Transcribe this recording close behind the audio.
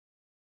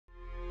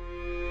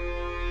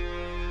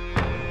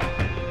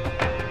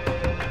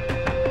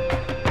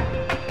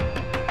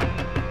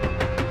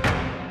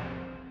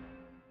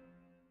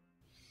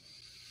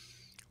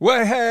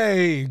Well,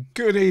 hey,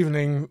 good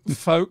evening,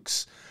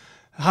 folks.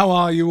 How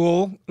are you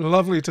all?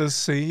 Lovely to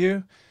see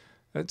you.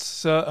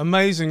 It's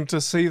amazing to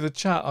see the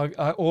chat.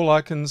 All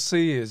I can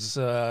see is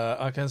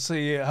I can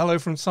see hello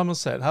from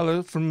Somerset,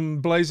 hello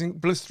from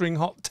blistering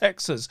hot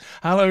Texas,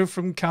 hello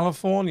from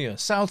California,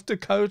 South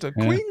Dakota,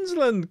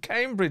 Queensland,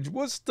 Cambridge,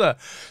 Worcester,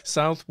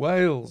 South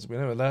Wales. We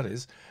know where that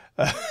is.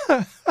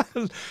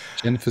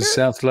 Jennifer's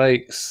South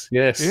Lakes,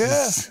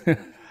 yes. Yeah.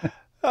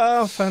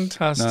 Oh,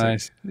 fantastic.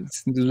 Nice.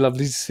 It's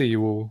lovely to see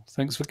you all.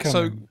 Thanks for coming.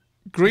 So,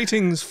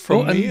 greetings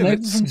from me. And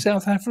maybe from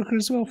South Africa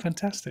as well.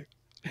 Fantastic.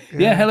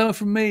 Yeah, hello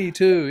from me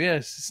too.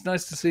 Yes, it's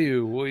nice to see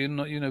you. Well, you're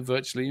not,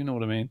 virtually, you know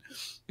what I mean.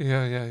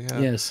 Yeah.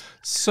 Yes.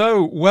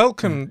 So,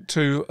 welcome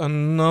to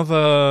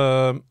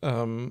another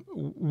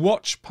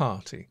watch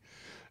party.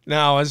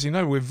 Now, as you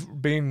know,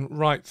 we've been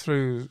right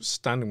through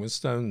Standing with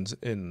Stones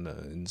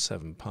in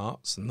 7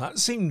 parts, and that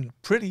seemed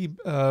pretty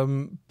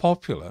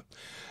popular.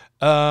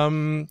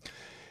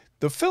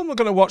 The film we're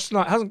going to watch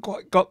tonight hasn't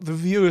quite got the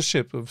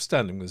viewership of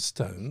Standing with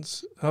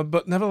Stones,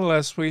 but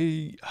nevertheless,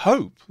 we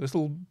hope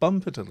it'll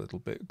bump it a little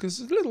bit, because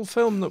it's a little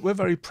film that we're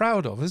very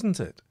proud of, isn't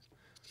it?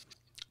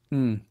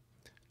 Dolmens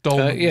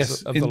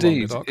yes, of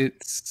indeed. The Languedoc.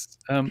 It's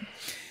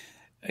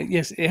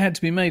yes, it had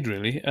to be made,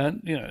 really.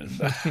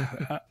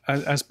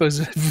 I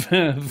suppose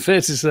fair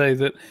to say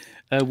that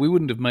we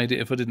wouldn't have made it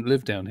if I didn't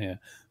live down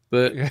here.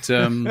 But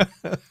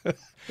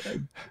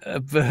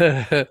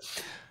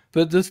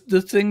But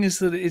the thing is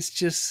that it's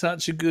just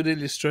such a good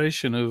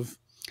illustration of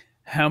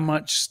how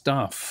much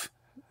stuff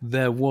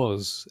there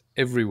was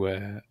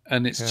everywhere,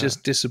 and it's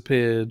just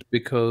disappeared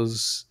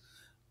because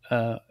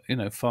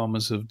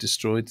farmers have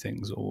destroyed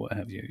things or what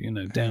have you.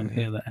 Down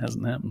here that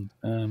hasn't happened.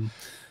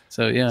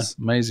 So yeah,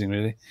 amazing,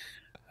 really.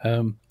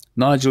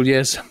 Nigel,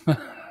 yes.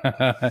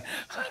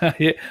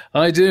 Yeah,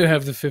 I do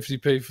have the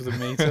 50p for the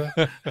meter.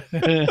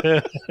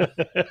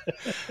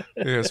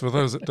 Yes, for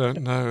those that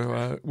don't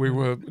know, we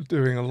were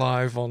doing a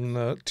live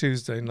on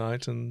Tuesday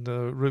night, and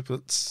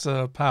Rupert's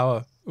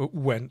power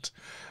went.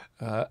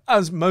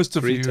 As most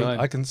of you,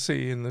 I can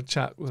see in the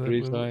chat,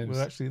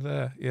 we're actually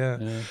there.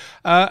 Yeah.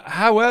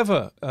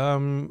 However,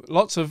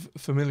 lots of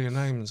familiar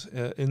names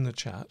in the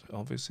chat,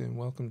 obviously, and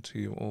welcome to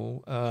you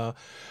all.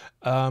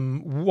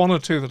 One or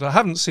two that I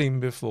haven't seen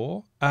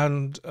before,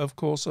 and of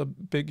course, a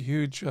big,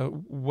 huge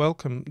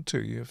welcome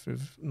to you if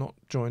you've not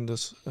joined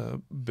us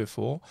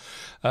before.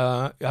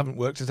 You haven't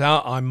worked it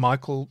out. I'm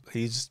Michael.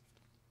 He's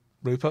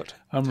Rupert.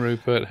 I'm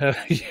Rupert.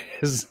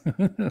 Yes.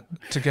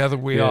 Together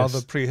we are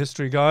the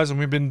Prehistory guys, and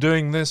we've been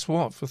doing this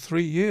for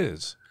 3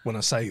 years. When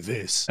I say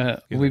this,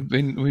 we've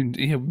been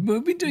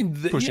doing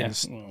this, pushing,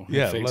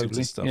 loads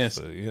of stuff. Yes.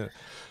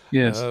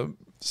 Yes.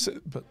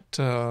 But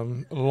a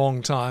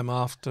long time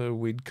after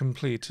we'd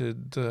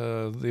completed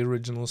the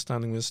original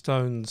Standing with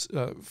Stones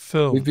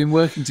film. We've been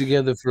working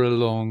together for a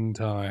long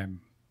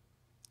time.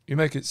 You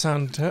make it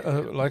sound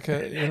like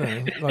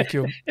like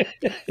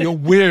you're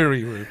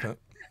weary, Rupert.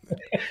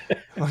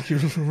 Like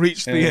you've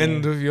reached the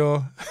end of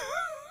your...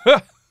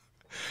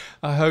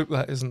 I hope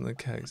that isn't the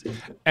case.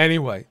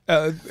 Anyway,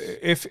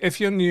 if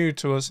you're new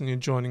to us and you're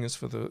joining us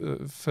for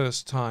the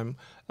first time,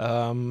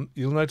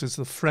 you'll notice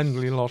the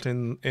friendly lot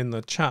in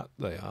the chat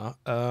they are.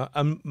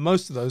 And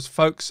most of those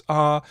folks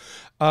are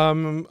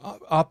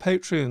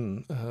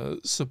Patreon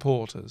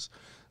supporters.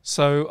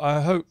 So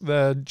I hope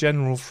their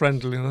general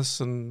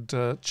friendliness and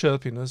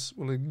chirpiness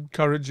will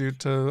encourage you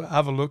to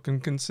have a look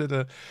and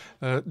consider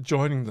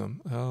joining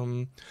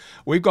them.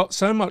 We've got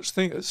so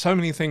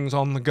many things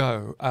on the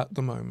go at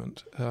the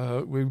moment.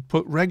 We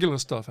put regular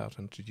stuff out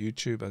onto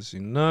YouTube, as you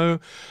know,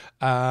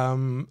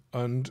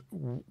 and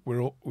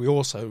we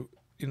also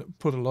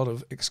put a lot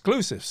of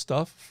exclusive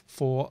stuff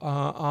for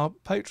our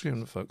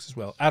Patreon folks as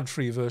well.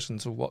 Ad-free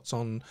versions of what's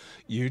on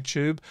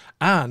YouTube,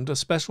 and a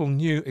special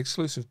new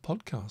exclusive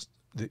podcast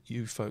that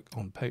you folk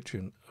on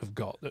Patreon have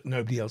got that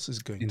nobody else is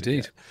going to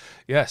get.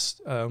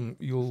 Yes,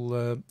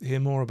 you'll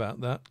hear more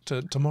about that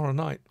tomorrow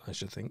night, I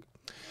should think.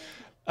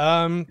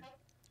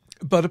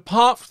 But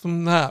apart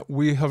from that,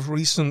 we have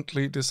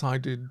recently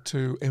decided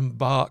to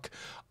embark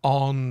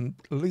on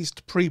at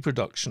least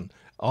pre-production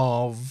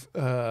of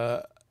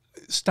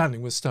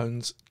Standing with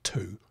Stones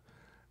 2.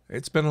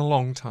 It's been a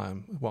long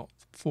time,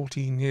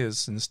 14 years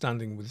since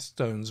Standing with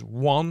Stones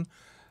 1,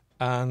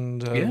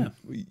 and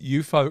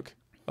you folk...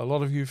 A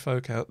lot of you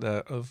folk out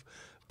there have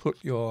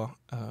put got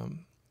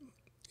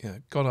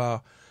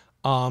our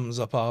arms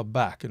up our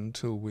back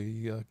until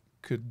we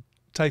could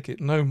take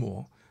it no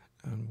more,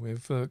 and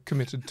we've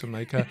committed to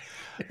make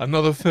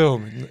another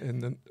film in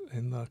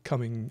the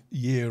coming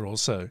year or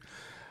so.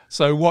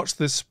 So watch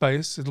this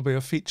space. It'll be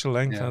a feature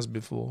length as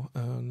before,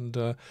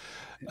 and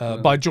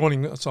by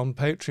joining us on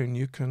Patreon,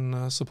 you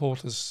can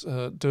support us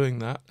doing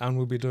that, and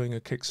we'll be doing a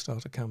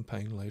Kickstarter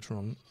campaign later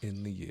on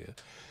in the year.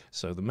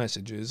 So the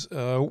message is,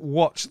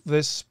 watch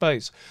this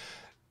space.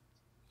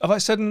 Have I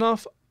said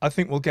enough? I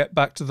think we'll get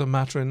back to the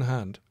matter in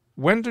hand.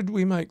 When did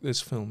we make this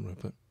film,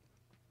 Rupert?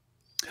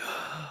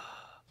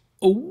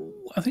 Oh,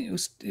 I think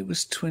it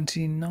was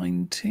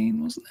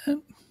 2019, wasn't it?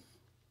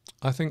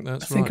 I think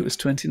that's right. I think it was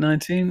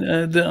 2019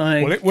 that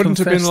I. Well, it wouldn't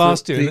have been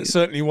last year. It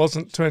certainly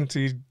wasn't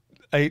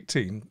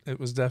 2018. It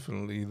was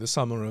definitely the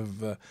summer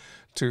of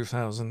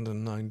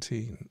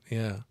 2019.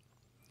 Yeah.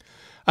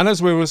 And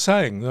as we were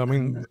saying, I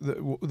mean,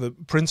 the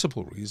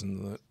principal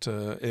reason that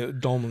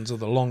Dolmens of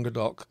the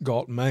Languedoc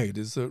got made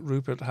is that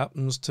Rupert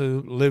happens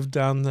to live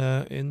down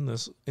there in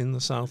the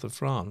south of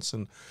France,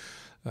 and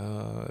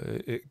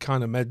it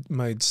kind of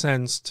made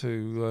sense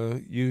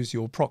to use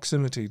your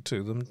proximity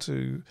to them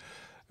to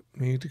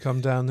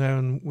come down there,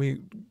 and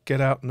we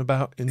get out and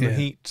about in the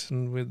heat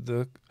and with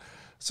the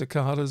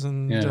cicadas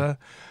and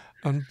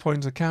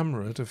point a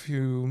camera at a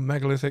few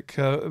megalithic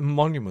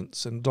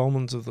monuments, and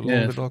Dolmens of the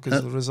Languedoc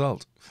is the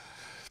result.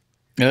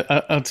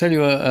 I'll tell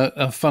you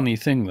a funny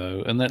thing,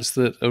 though, and that's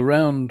that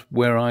around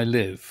where I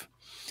live,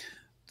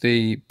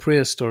 the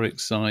prehistoric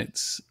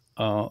sites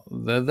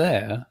they're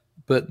there,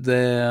 but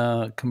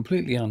they're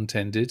completely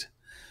untended.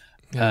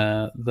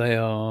 Yeah.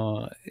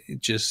 They're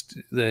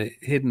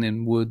hidden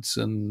in woods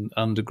and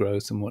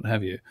undergrowth and what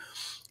have you.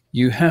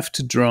 You have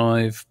to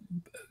drive,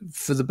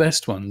 for the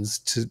best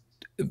ones,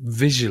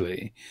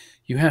 visually,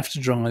 you have to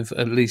drive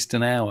at least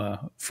an hour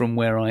from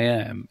where I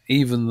am,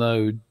 even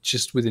though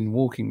just within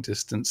walking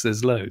distance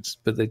there's loads,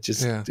 but they're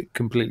just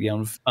completely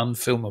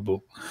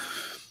unfilmable.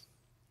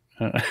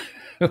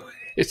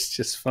 It's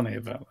just funny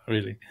about that,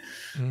 really.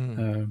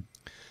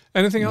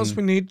 Anything else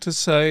we need to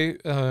say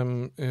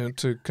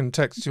to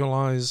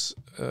contextualize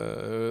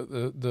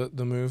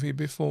the movie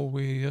before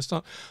we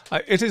start?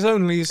 It is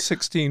only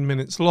 16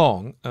 minutes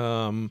long,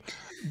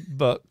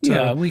 but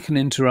we can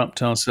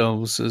interrupt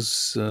ourselves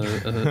as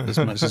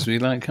much as we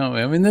like, can't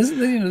we? I mean,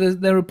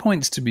 there are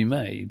points to be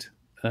made.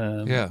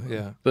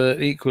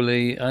 But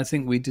equally, I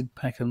think we did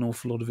pack an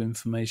awful lot of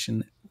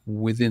information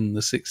within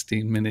the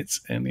 16 minutes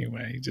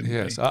anyway, didn't we?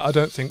 Yes, I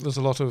don't think there's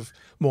a lot of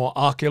more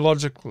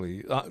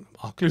archaeologically, that's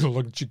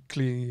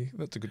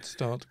a good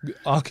start,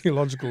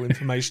 archaeological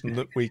information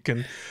that we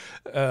can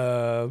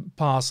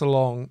pass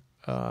along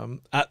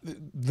at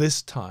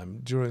this time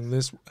during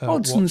this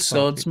odds and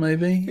sods,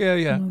 maybe.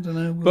 Yeah. I don't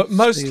know. But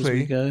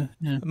mostly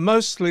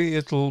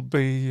it'll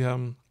be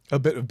a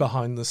bit of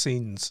behind the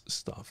scenes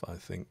stuff, I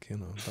think,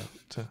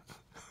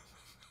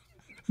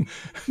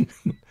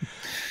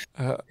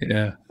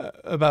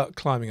 about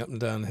climbing up and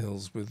down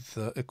hills with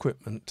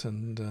equipment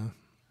and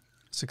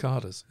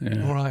cicadas.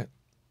 All right.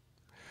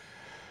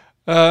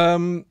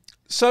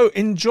 So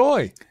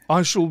enjoy.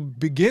 I shall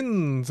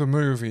begin the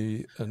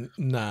movie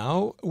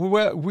now,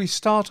 where we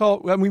start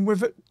off. I mean,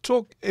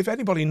 if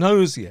anybody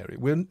knows the area,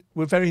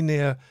 we're very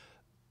near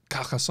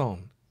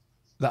Carcassonne,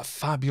 that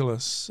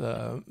fabulous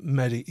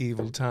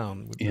medieval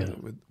town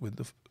with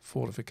the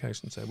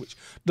fortifications there, which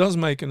does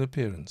make an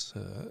appearance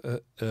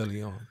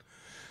early on.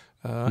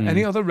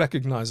 Any other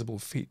recognisable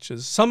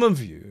features? Some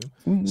of you...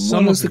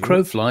 as the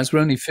crow flies, we're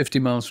only 50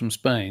 miles from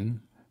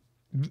Spain.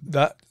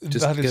 That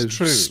is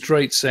true.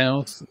 Straight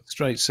south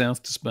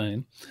to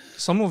Spain.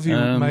 Some of you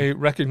may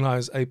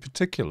recognise a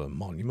particular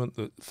monument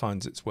that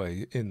finds its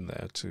way in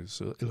there to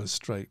sort of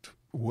illustrate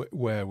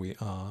where we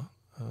are.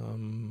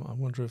 I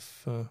wonder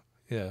if...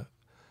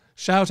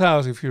 Shout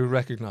out if you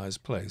recognise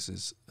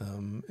places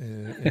in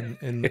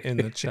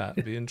the chat.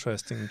 It'd be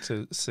interesting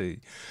to see.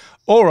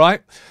 All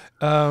right.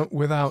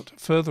 Without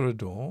further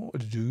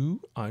ado,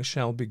 I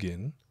shall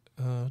begin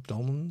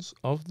Dolmens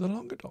of the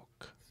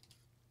Languedoc.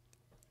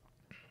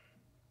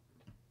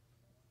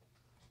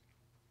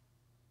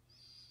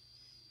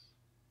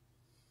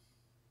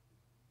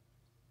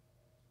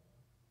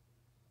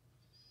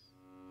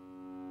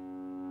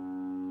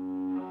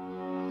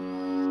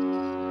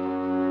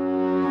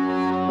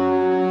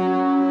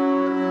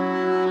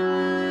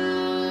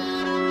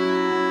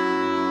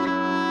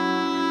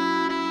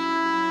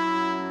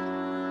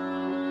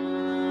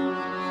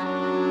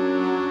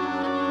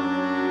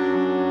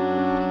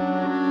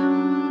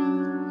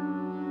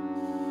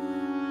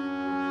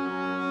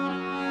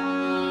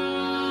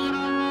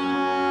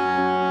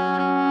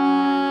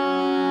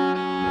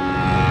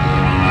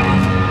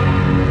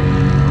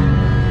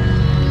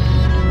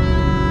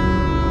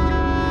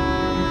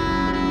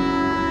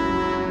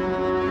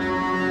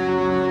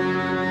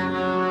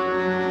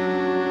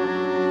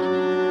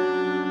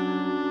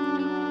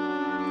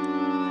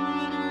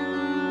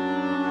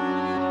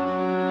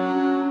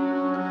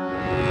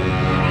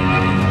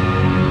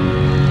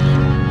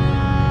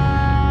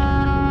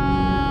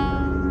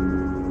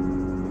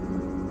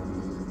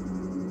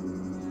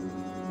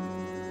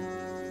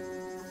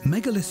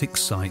 Megalithic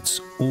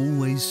sites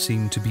always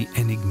seem to be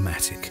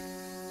enigmatic,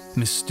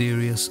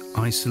 mysterious,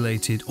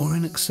 isolated, or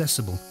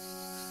inaccessible.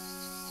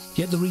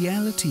 Yet the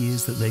reality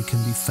is that they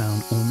can be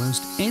found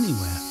almost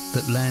anywhere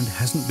that land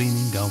hasn't been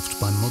engulfed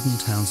by modern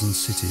towns and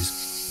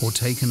cities or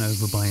taken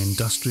over by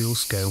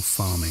industrial-scale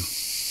farming.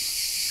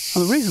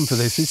 And the reason for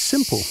this is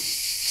simple.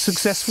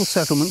 Successful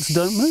settlements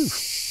don't move.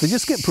 They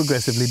just get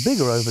progressively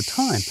bigger over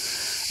time.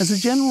 As a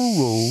general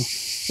rule,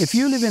 if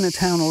you live in a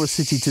town or a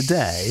city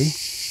today,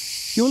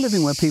 you're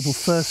living where people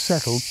first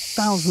settled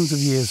thousands of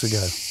years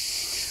ago.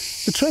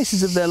 The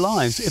traces of their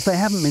lives, if they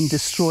haven't been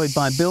destroyed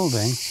by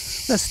building,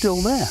 they're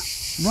still there,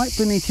 right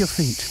beneath your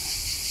feet.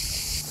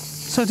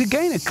 So to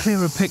gain a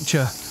clearer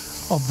picture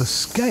of the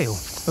scale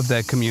of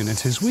their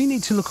communities, we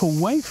need to look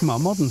away from our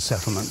modern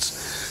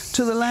settlements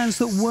to the lands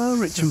that were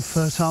rich and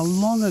fertile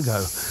long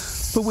ago,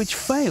 but which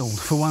failed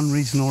for one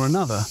reason or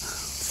another,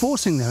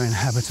 forcing their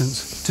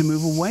inhabitants to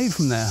move away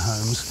from their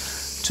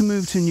homes, to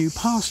move to new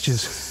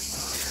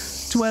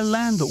pastures, to where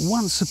land that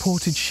once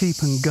supported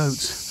sheep and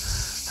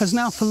goats has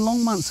now for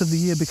long months of the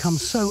year become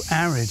so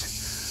arid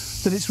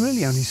that it's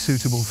really only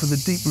suitable for the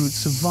deep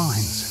roots of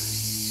vines.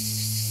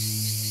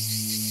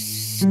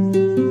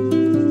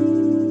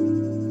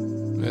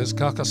 There's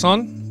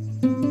Carcassonne.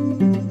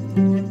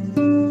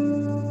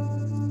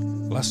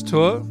 Last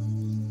tour.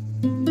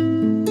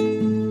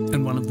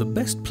 And one of the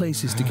best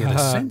places to get a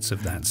sense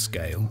of that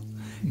scale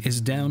is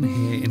down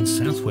here in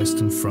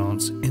southwestern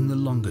France in the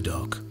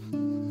Languedoc,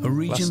 a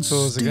region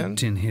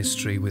steeped in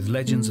history with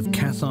legends of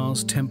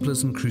Cathars,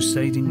 Templars and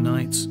crusading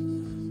knights,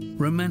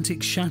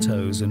 romantic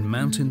chateaux and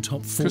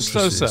mountaintop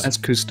fortresses. Custosa. That's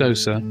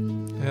Custosa.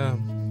 Yeah.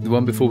 The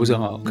one before was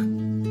Arc.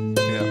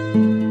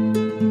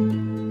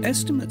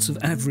 Estimates of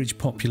average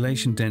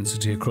population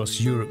density across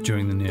Europe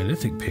during the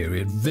Neolithic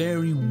period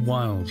vary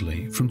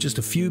wildly, from just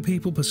a few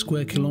people per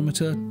square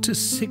kilometre to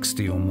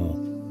 60 or more.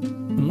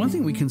 And one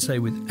thing we can say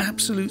with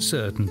absolute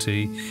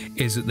certainty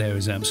is that there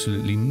is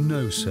absolutely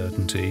no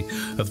certainty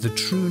of the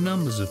true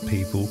numbers of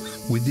people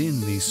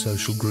within these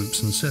social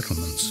groups and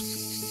settlements.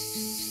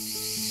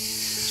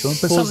 Do you want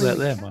to pause that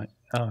there, Mike?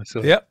 Oh,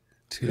 sorry. Yep.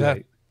 Too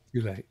late.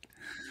 Too late.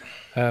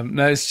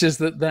 No, it's just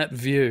that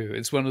view.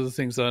 It's one of the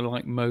things that I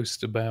like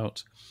most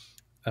about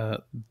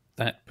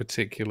that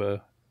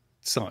particular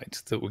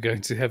site that we're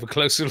going to have a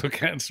closer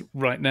look at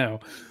right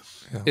now.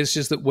 Yeah. It's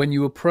just that when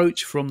you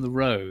approach from the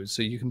road,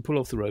 so you can pull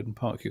off the road and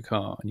park your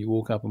car, and you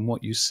walk up, and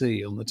what you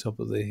see on the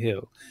top of the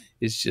hill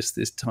is just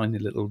this tiny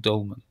little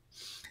dolmen.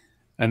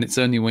 And it's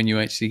only when you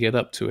actually get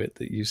up to it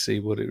that you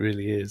see what it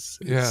really is.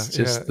 It's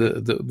just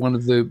one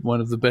of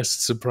the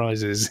best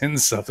surprises in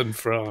southern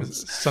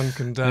France. It's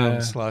sunken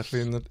down slightly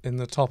in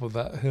the top of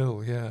that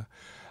hill. Yeah.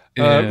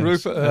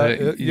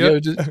 Rupert,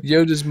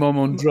 Yoda's mom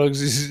on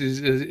drugs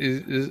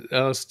is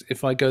asked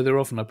if I go there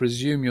often. I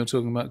presume you're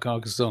talking about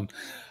Carcassonne.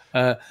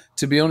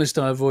 To be honest,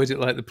 I avoid it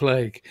like the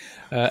plague,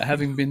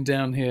 having been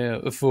down here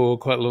for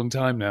quite a long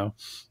time now.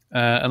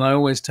 And I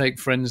always take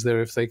friends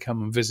there if they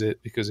come and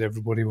visit, because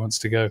everybody wants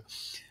to go.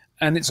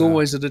 And it's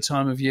always at a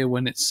time of year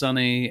when it's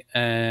sunny.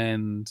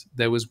 And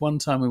there was one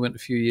time we went a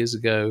few years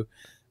ago,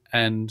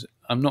 and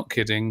I'm not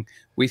kidding,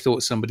 we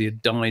thought somebody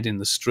had died in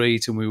the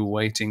street and we were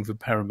waiting for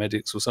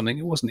paramedics or something.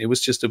 It wasn't. It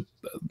was just a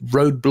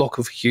roadblock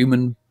of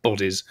human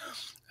bodies.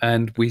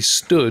 And we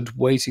stood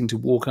waiting to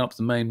walk up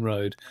the main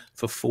road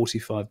for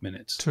 45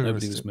 minutes. Touristic.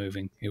 Nobody was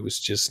moving. It was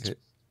just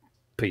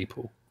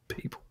people.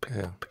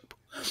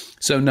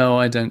 So no,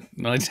 I don't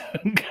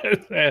go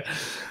there.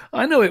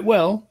 I know it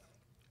well,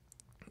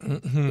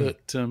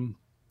 but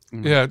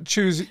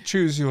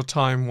choose your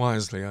time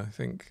wisely. I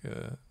think.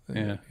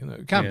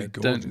 It can be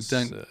gorgeous.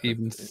 Don't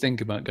even think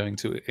about going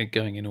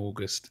in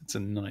August. It's a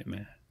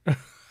nightmare.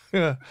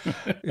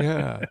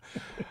 yeah.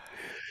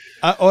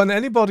 And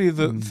anybody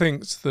that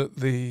thinks that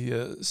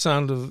the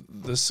sound of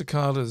the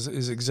cicadas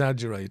is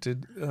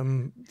exaggerated,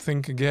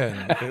 think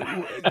again.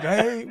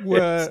 They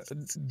were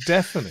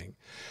deafening.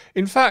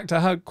 In fact, I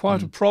had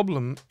quite a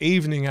problem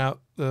evening out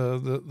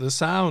the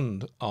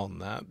sound on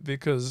that,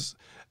 because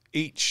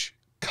each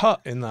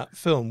cut in that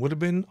film would have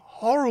been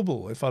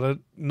horrible if I'd have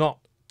not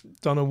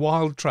done a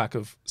wild track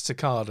of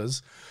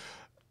cicadas,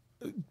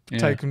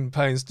 taken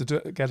pains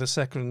to get a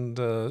second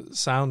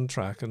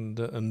soundtrack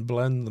and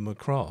blend them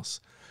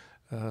across.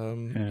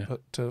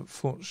 But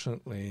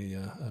fortunately,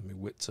 I have my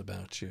wits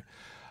about you.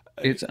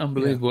 It's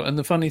unbelievable. Yeah. And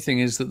the funny thing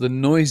is that the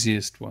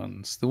noisiest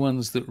ones, the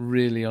ones that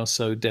really are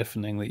so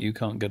deafening that you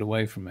can't get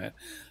away from it,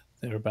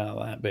 they're about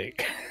that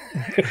big.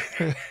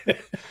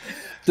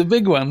 The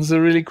big ones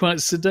are really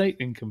quite sedate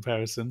in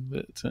comparison.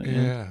 But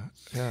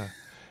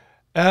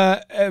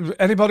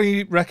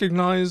anybody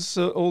recognise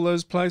all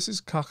those places?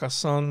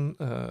 Carcassonne,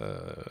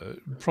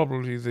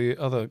 probably the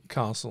other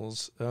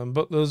castles,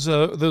 but there's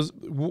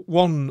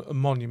one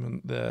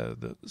monument there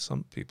that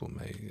some people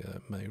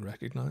may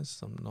recognise,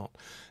 some not.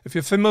 If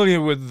you're familiar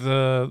with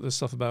the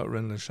stuff about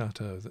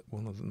Rennes-le-Château, that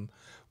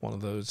one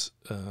of those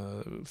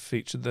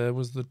featured there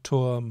was the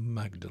Tour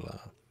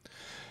Magdala.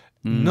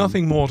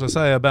 Nothing more to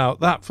say about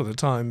that for the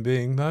time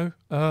being, though.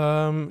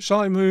 Shall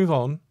I move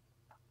on?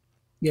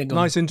 Yeah,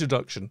 nice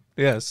introduction.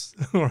 Yes.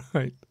 All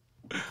right.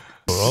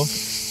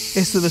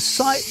 Is that a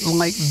site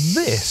like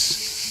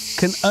this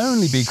can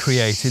only be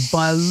created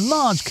by a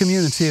large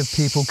community of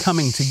people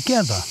coming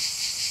together.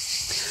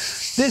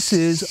 This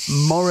is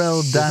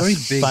Morel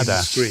das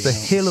Fadas, the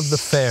Hill of the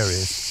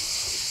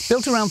Fairies,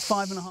 built around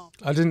 5.5.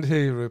 I didn't hear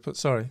you, Rupert.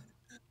 Sorry.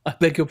 I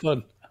beg your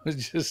pardon. I was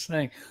just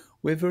saying,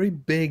 we're very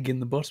big in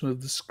the bottom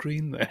of the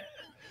screen there.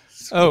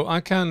 Oh, I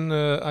can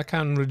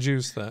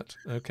reduce that.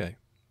 Okay.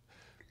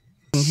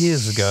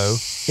 Years ago,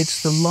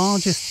 it's the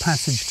largest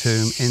passage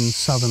tomb in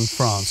southern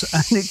France,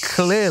 and it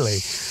clearly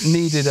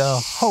needed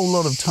a whole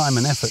lot of time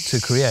and effort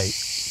to create.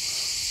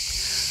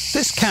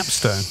 This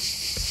capstone,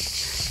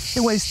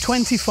 it weighs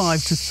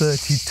 25 to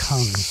 30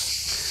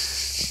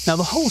 tons. Now,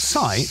 the whole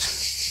site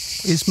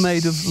is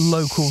made of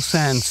local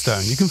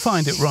sandstone. You can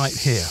find it right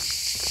here.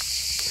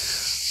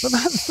 But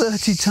that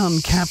 30-ton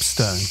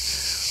capstone,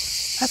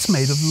 that's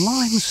made of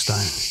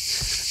limestone.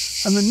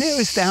 And the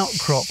nearest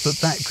outcrop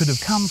that could have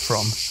come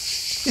from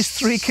is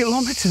 3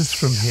 kilometres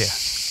from here.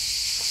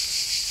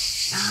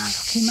 Now,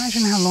 look,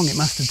 imagine how long it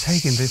must have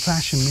taken to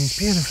fashion these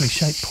beautifully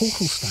shaped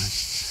portal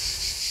stones.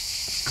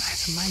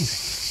 It's amazing.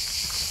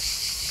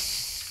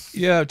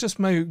 Yeah, just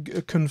may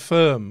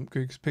confirm,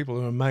 because people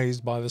are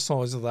amazed by the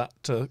size of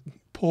that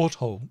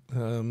porthole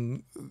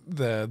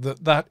there,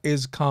 that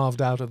is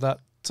carved out of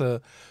that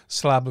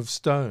slab of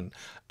stone.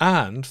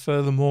 And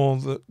furthermore,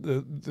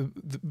 the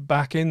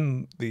back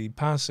in the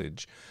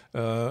passage,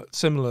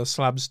 similar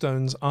slab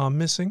stones are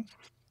missing.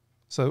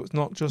 So it's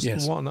not just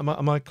one.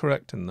 Am I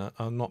correct in that?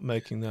 I'm not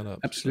making that up.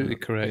 Absolutely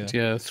correct.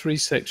 Yeah, 3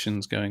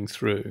 sections going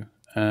through.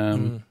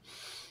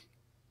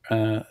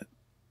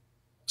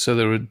 So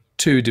there are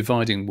 2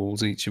 dividing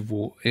walls, each of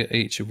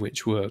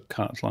which were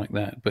cut like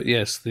that. But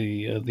yes,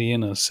 the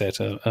inner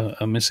set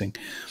are missing.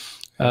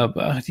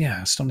 But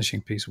yeah,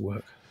 astonishing piece of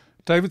work.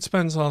 David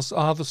Spence asks,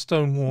 are the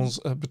stone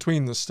walls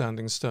between the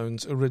standing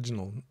stones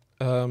original?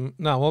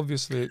 Now,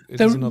 obviously,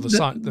 it is another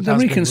site that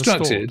has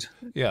reconstructed. Been restored.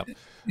 Yeah.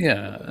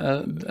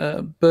 Yeah,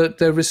 but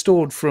they're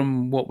restored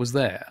from what was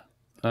there.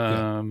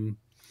 Yeah,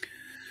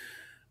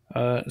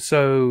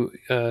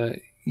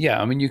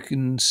 I mean, you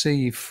can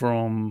see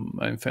from,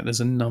 in fact,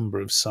 there's a number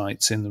of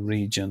sites in the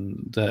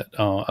region that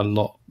are a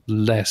lot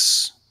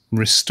less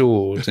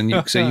restored, and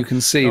you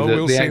can see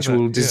that the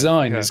actual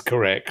design is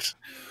correct.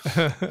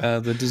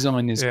 The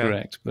design is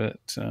correct,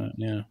 but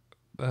yeah.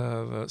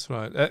 That's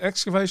right.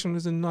 Excavation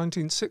was in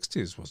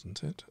 1960s,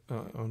 wasn't it?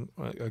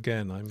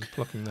 Again, I'm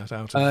plucking that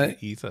out of the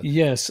ether.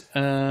 Yes.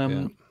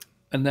 And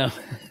now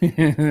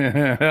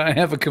I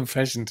have a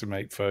confession to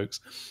make, folks,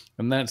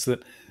 and that's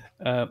that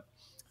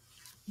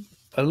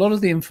a lot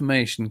of the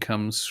information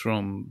comes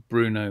from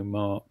Bruno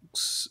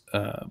Marc's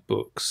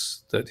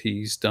books that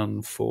he's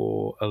done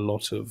for a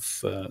lot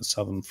of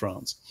southern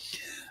France.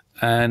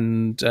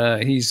 And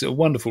he's a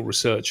wonderful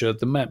researcher.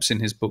 The maps in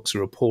his books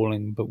are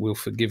appalling, but we'll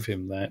forgive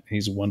him that.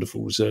 He's a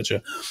wonderful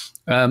researcher.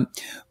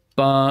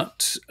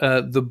 But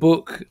the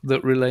book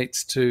that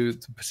relates to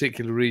the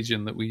particular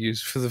region that we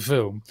use for the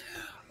film,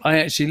 I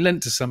actually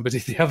lent to somebody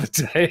the other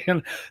day.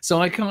 And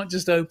so I can't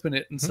just open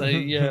it and say,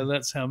 yeah,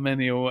 that's how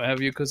many or what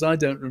have you, because I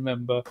don't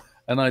remember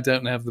and I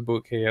don't have the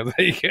book here.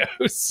 There you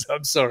go. So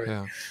I'm sorry.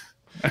 Yeah.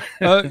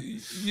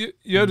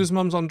 Yoda's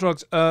mum's on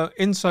drugs.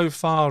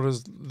 Insofar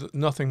as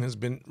nothing has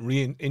been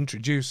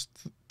reintroduced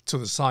to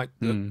the site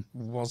that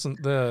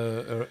wasn't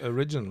there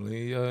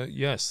originally,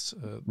 yes,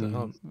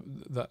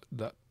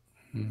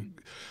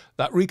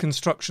 that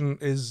reconstruction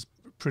is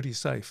pretty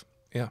safe.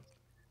 Yeah.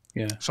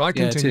 Yeah. Shall I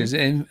continue?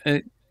 Yeah, it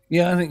is.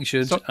 Yeah, I think you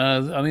should. So,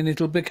 I mean,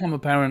 it'll become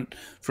apparent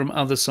from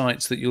other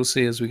sites that you'll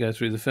see as we go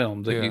through the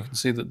film that you can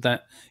see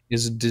that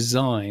is a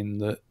design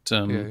that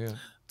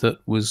that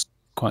was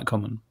quite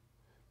common.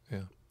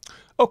 Yeah.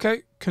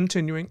 Okay,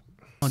 continuing.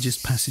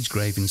 Largest passage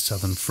grave in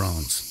southern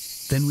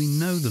France. Then we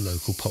know the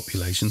local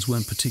populations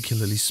weren't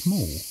particularly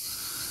small.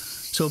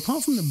 So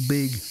apart from the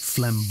big,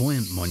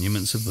 flamboyant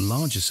monuments of the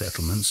larger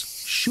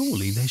settlements,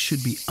 surely there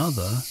should be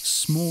other,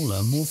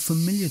 smaller, more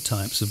familiar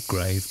types of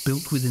grave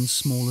built within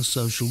smaller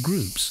social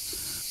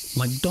groups,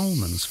 like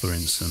dolmens, for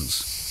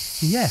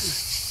instance.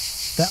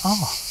 Yes, there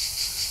are.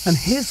 And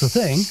here's the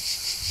thing,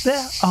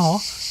 there are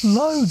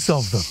loads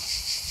of them.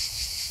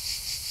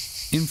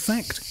 In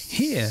fact,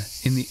 here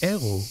in the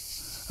Allée,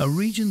 a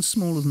region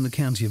smaller than the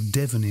county of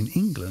Devon in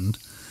England,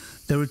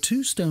 there are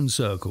 2 stone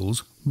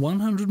circles,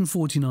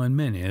 149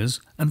 menhirs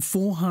and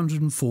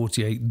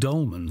 448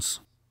 dolmens.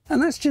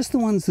 And that's just the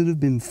ones that have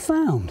been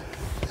found.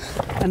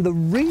 And the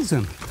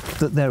reason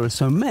that there are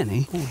so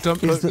many is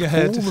that all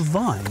the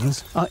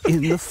vines are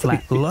in the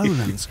flat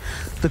lowlands.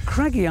 The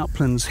craggy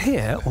uplands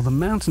here, or the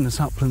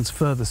mountainous uplands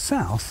further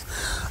south,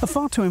 are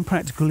far too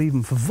impractical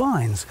even for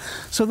vines.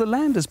 So the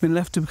land has been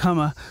left to become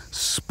a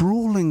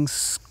sprawling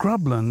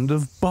scrubland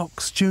of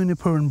box,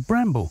 juniper and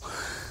bramble.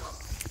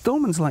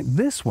 Dolmens like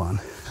this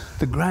one,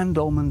 the Grand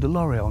Dolmen de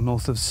Lauriol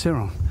north of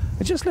Siron,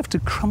 are just left to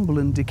crumble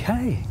and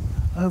decay,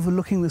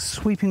 overlooking the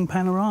sweeping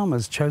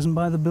panoramas chosen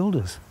by the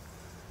builders.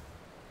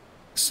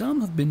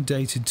 Some have been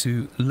dated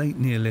to late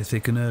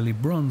Neolithic and early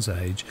Bronze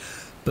Age,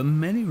 but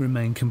many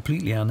remain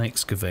completely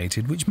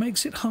unexcavated, which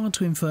makes it hard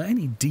to infer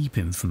any deep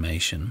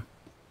information.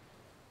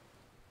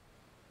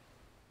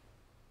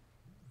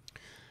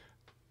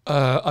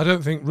 I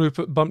don't think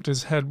Rupert bumped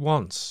his head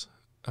once.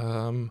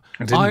 I'm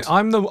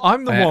the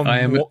one.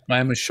 I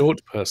am a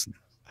short person.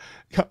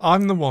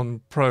 I'm the one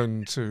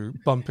prone to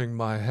bumping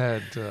my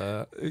head.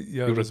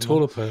 You're a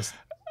taller person.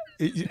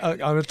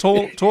 I'm a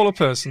taller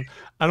person,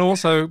 and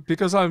also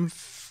because I'm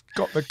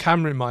got the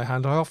camera in my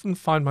hand, I often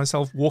find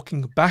myself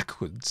walking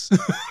backwards.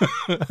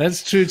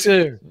 That's true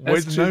too.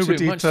 That's With true nobody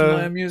too. Much to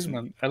my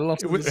amusement, a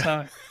lot of the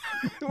time.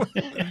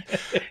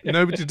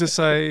 Nobody to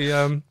say,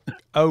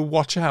 "Oh,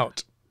 watch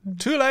out!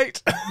 Too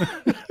late."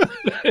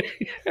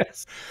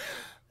 Yes.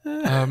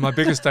 My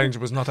biggest danger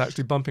was not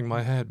actually bumping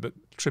my head, but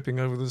tripping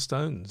over the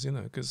stones.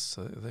 Because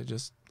they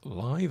just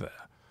lie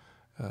there.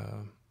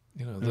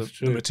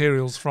 The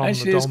materials from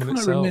actually, the it's dolmen kind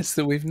of itself. remiss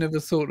that we've never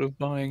thought of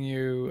buying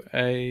you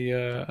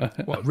a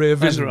rear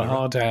vision either a mirror?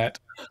 hard hat.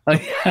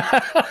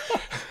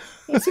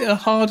 Was it a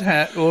hard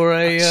hat or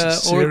a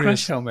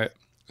crash helmet?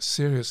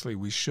 Seriously,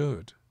 we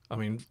should. I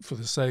mean, for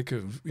the sake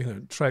of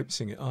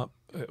traipsing it up,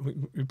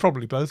 we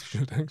probably both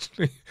should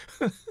actually.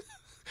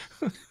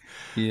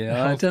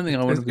 Yeah, I don't think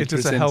I want to be It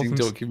is a presenting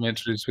health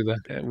documentaries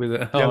with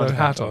a hard yellow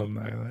hat hat on.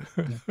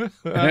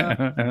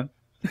 on.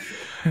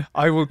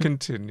 I will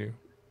continue.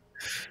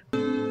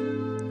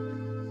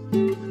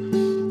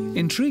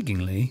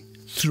 Intriguingly,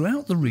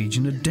 throughout the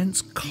region are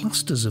dense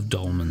clusters of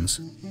dolmens,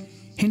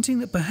 hinting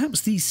that perhaps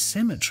these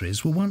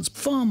cemeteries were once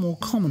far more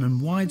common and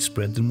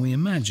widespread than we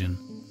imagine.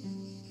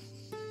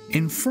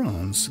 In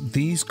France,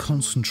 these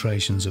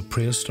concentrations of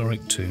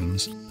prehistoric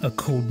tombs are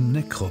called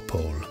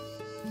necropolis,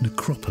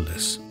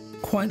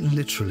 quite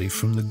literally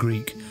from the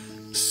Greek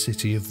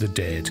city of the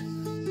dead.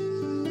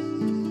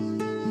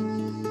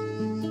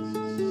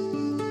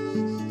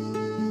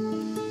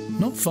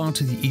 Not far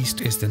to the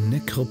east is the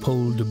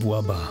Necropolis de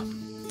Bois Bas,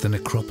 the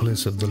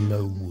necropolis of the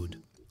low wood.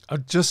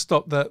 I'd just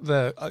stop that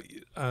there.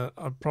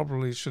 I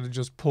probably should have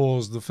just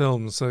paused the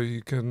film so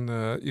you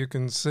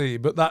can see.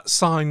 But that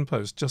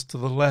signpost just to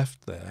the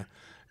left there,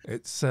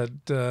 it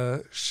said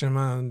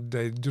Chemin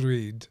des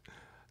Druides,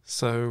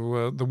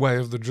 so the way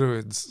of the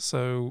Druids.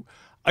 So,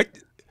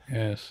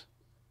 Yes,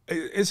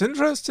 it's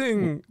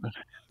interesting.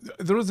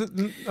 There is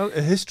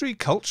a history,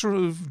 culture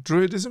of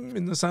Druidism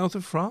in the south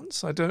of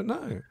France. I don't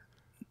know.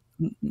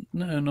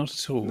 no, not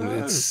at all. No,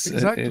 it's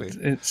exactly.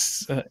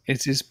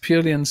 It is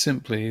purely and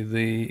simply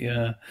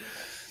the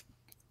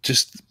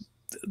just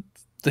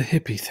the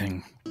hippie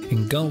thing.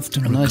 Engulfed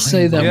and I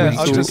say that Yeah, with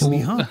I'll just-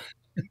 all-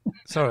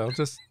 Sorry, I'll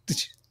just.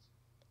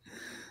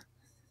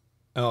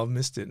 Oh, I've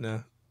missed it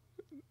now.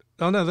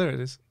 Oh no, there it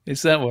is.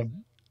 It's that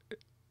one.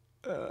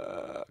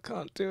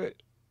 Can't do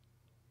it.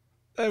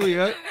 There we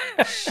go.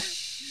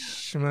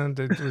 Chemin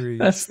des Druides.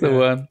 That's the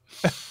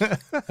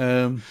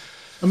one.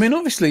 I mean,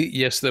 obviously,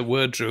 yes, there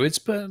were druids,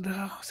 but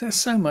they're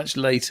so much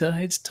later.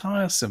 It's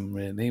tiresome,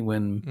 really.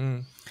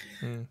 When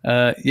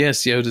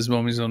yes, Yoda's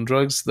mom is on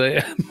drugs.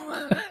 They,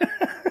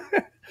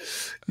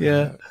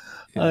 yeah,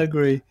 I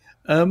agree.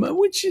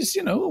 Which is,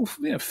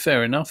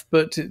 fair enough.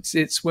 But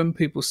it's when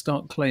people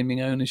start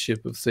claiming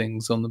ownership of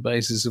things on the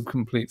basis of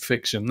complete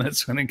fiction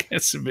that's when it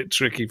gets a bit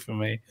tricky for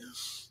me.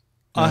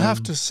 I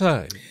have to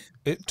say,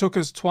 it took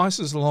us twice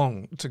as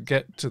long to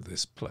get to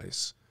this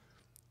place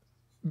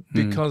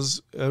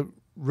because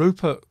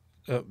Rupert,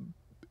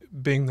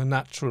 being the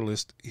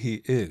naturalist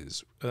he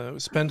is,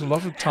 spent a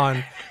lot of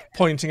time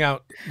pointing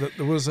out that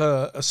there was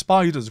a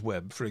spider's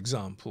web, for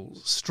example,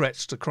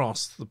 stretched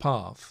across the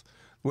path,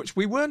 which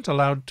we weren't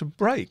allowed to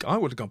break. I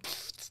would have gone,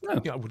 I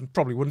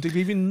probably wouldn't have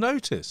even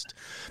noticed.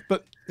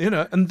 But,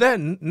 and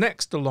then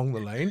next along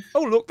the lane,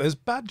 oh, look, there's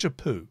badger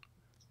poo.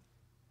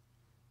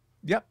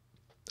 Yep,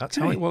 that's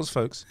how it was,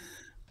 folks.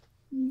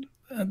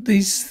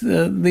 These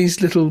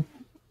little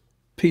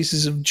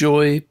pieces of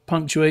joy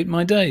punctuate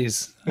my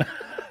days.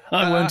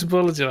 I won't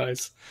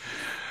apologise.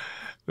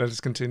 Let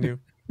us continue.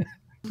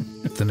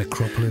 The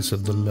necropolis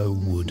of the low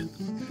wood.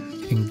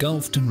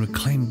 Engulfed and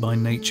reclaimed by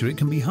nature, it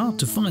can be hard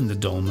to find the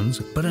dolmens,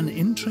 but an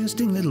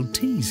interesting little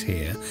tease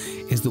here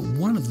is that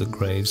one of the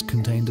graves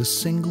contained a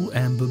single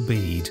amber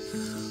bead,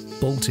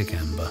 Baltic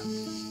amber,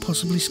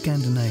 possibly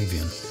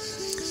Scandinavian.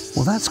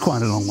 Well, that's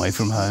quite a long way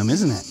from home,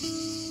 isn't it?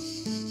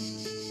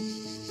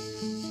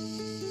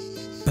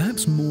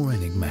 Perhaps more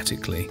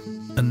enigmatically,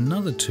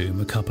 another tomb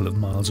a couple of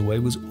miles away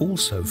was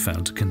also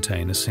found to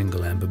contain a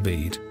single amber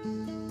bead.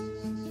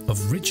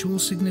 Of ritual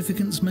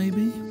significance,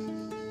 maybe?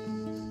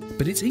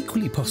 But it's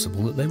equally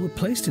possible that they were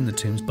placed in the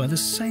tombs by the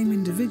same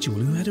individual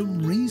who had a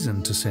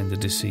reason to send the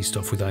deceased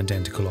off with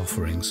identical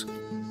offerings.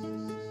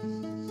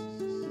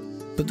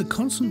 But the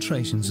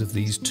concentrations of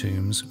these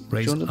tombs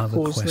raise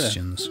other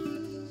questions.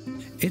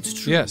 It's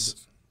true.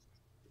 Yes.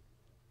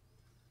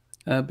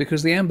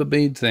 Because the amber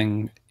bead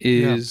thing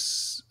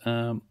is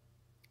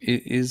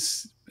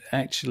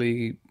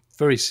actually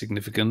very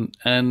significant,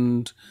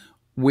 and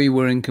we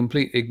were in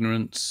complete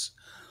ignorance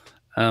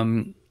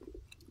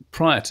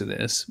prior to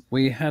this.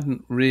 We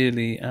hadn't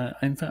really,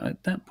 in fact,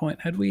 at that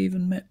point, had we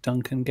even met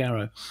Duncan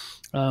Garrow?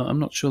 I'm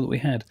not sure that we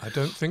had. I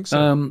don't think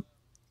so.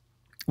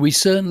 We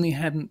certainly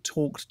hadn't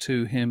talked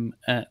to him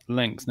at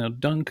length. Now,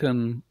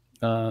 Duncan,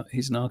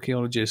 he's an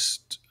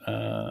archaeologist.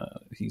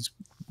 He's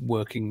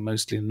working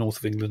mostly in the north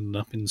of England and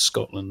up in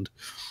Scotland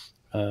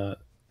a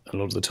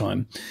lot of the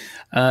time.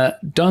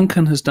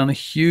 Duncan has done a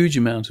huge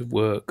amount of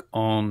work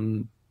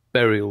on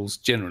burials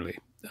generally,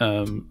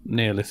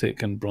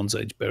 Neolithic and Bronze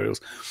Age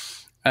burials.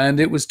 And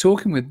it was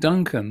talking with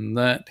Duncan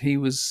that he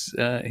was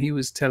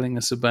telling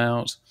us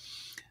about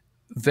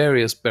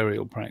various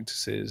burial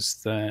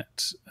practices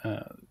that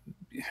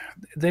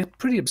they're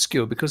pretty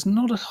obscure because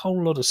not a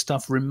whole lot of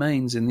stuff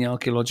remains in the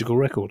archaeological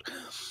record.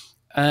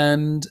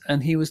 And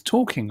he was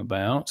talking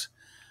about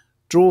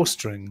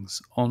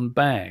drawstrings on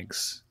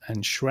bags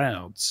and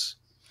shrouds,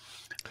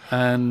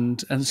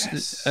 and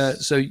Yes.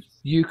 so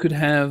you could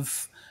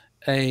have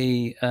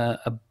a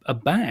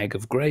bag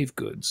of grave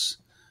goods,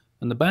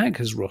 and the bag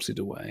has rotted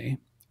away,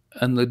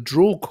 and the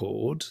draw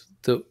cord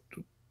that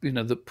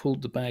that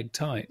pulled the bag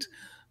tight,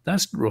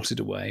 that's rotted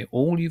away.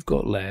 All you've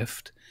got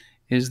left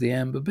is the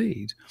amber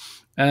bead,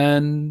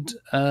 and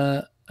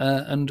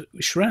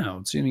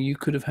shrouds. You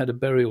could have had a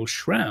burial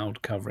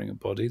shroud covering a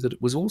body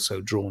that was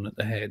also drawn at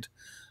the head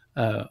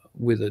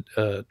with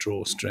a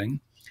drawstring,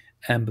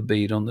 amber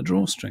bead on the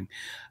drawstring.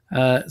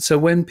 So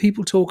when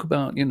people talk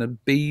about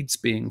beads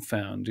being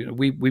found,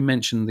 we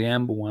mentioned the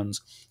amber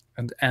ones,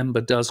 and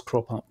amber does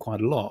crop up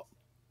quite a lot.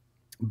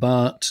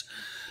 But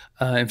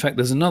in fact,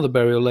 there's another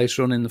burial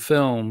later on in the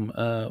film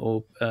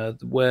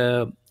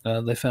where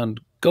they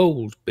found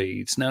gold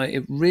beads. Now,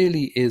 it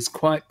really is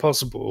quite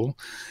possible,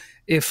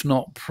 if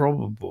not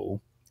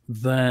probable,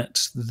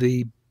 that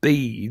the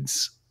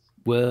beads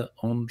were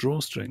on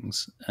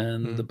drawstrings,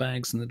 and the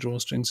bags and the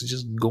drawstrings are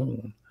just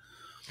gone.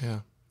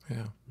 Yeah,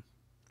 yeah.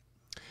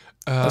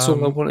 That's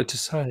all I wanted to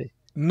say.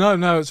 No,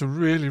 it's a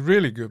really,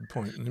 really good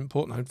point and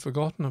important. I'd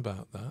forgotten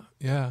about that.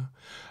 Yeah.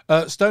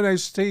 Stone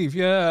Age Steve,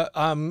 yeah.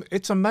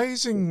 It's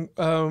amazing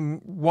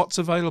what's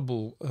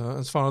available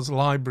as far as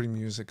library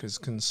music is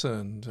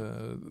concerned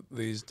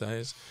these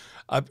days.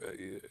 I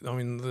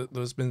mean,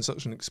 there's been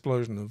such an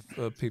explosion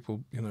of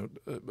people,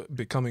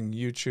 becoming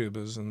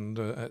YouTubers and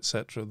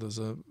etc. There's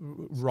a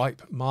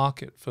ripe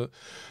market for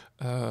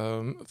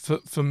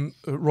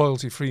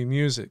royalty-free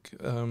music.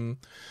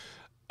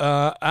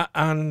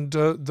 And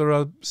there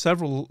are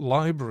several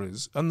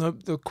libraries, and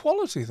the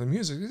quality of the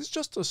music is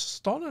just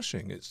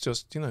astonishing. It's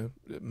just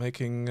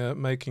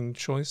making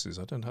choices.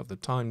 I don't have the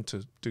time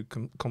to do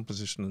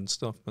composition and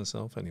stuff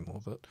myself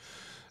anymore, but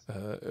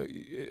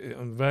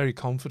I'm very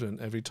confident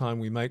every time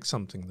we make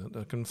something that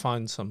I can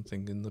find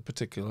something in the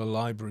particular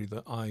library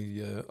that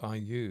I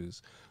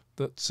use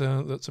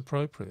that's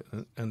appropriate,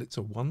 and it's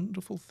a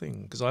wonderful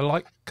thing because I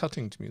like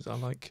cutting to music. I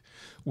like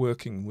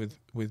working with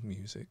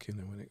music.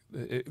 When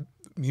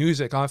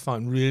music I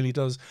find really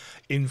does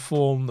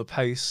inform the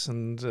pace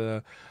and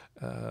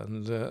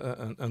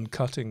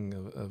cutting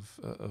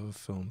of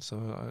film.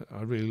 So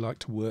I really like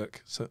to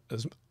work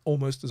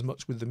almost as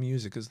much with the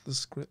music as the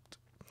script.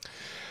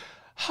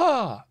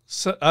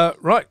 So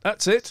right,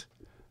 that's it.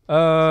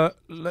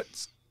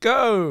 Let's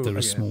go. There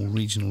are small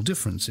regional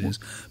differences,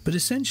 but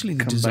essentially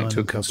the design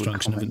and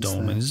construction of a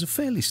dolmen is a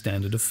fairly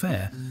standard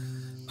affair.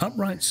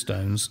 Upright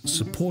stones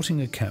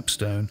supporting a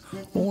capstone,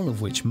 all of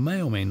which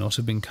may or may not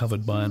have been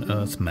covered by an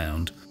earth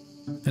mound.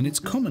 And it's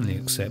commonly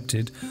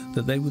accepted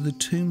that they were the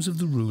tombs of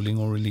the ruling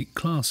or elite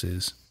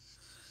classes.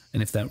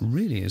 And if that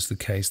really is the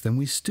case, then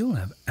we still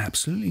have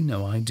absolutely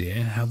no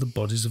idea how the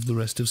bodies of the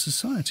rest of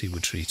society were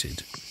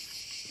treated.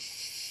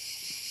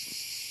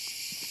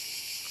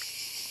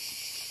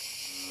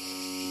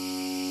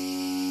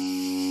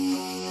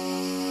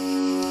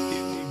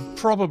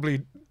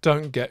 Probably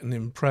don't get an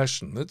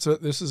impression.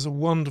 This is a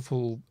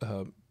wonderful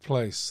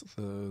place,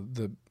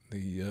 the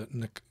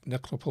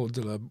Necropolis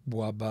de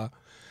Bois Bas.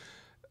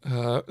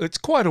 It's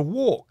quite a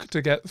walk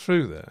to get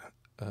through there.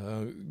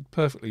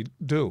 Perfectly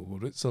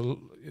doable.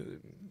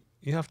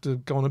 You have to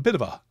go on a bit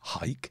of a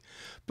hike,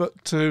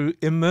 but to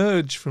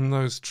emerge from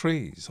those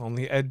trees on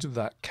the edge of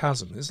that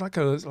chasm is like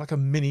a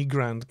mini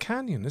Grand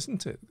Canyon,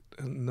 isn't it?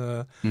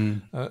 And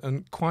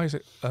quite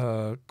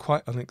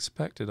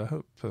unexpected. I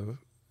hope.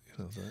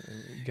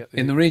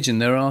 In the region,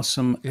 there are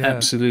some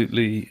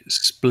absolutely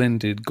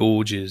splendid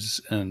gorges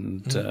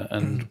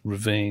and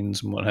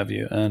ravines and what have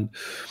you. And,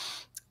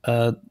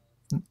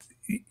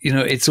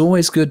 it's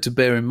always good to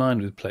bear in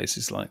mind with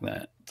places like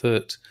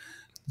that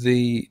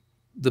the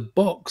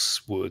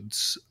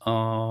boxwoods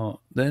are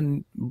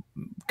then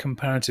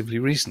comparatively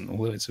recent,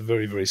 although it's a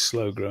very, very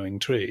slow-growing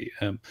tree.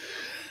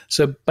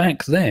 So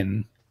back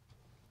then,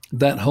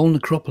 that whole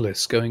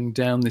necropolis going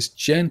down this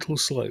gentle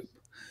slope,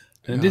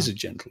 and it is a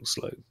gentle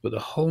slope, but the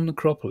whole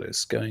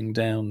necropolis going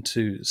down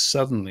to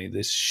suddenly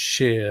this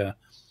sheer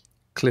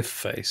cliff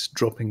face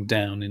dropping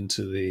down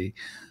into the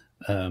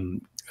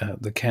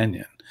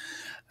canyon,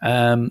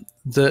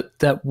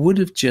 that would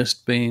have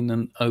just been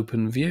an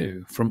open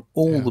view from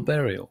all the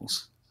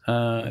burials.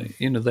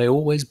 They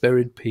always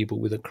buried people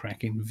with a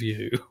cracking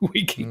view.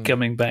 We keep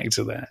coming back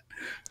to that.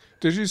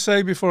 Did you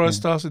say before I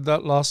started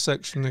that last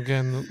section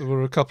again that there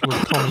were a couple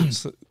of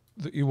comments that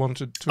you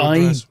wanted to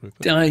address,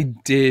 Rupert? I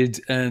did,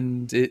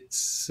 and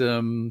it's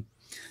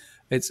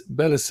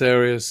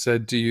Belisarius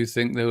said, do you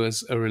think there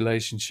was a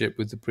relationship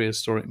with the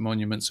prehistoric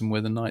monuments and where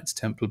the Knights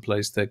Templar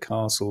placed their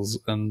castles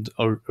and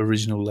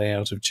original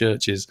layout of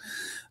churches?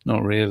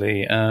 Not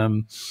really.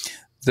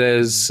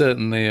 There's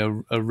certainly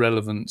a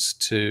relevance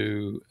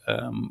to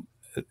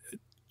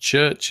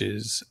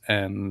churches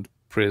and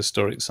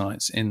prehistoric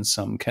sites in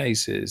some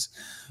cases,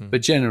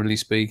 but generally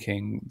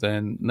speaking,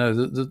 then no.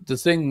 The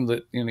thing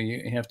that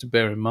you have to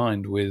bear in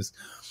mind with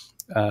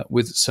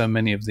so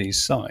many of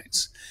these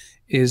sites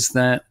is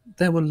that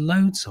there were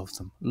loads of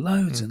them,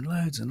 loads and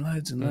loads and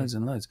loads and loads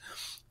and loads,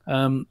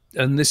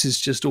 and this is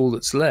just all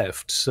that's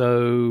left.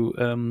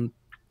 So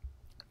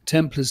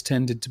Templars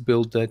tended to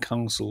build their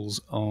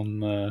castles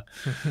on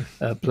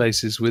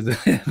places with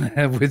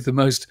with the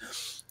most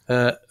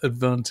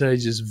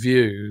advantageous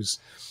views.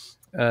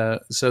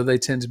 So they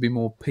tend to be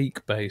more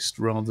peak-based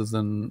rather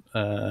than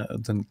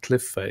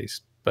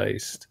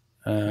cliff-based.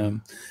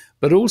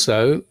 But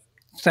also,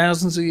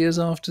 thousands of years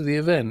after the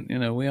event,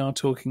 we are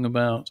talking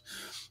about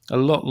a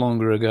lot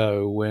longer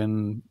ago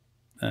when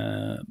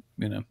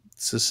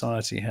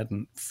society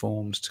hadn't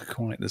formed to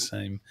quite the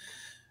same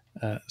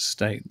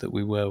state that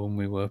we were when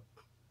we were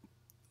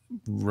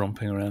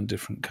romping around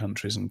different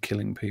countries and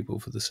killing people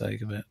for the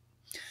sake of it.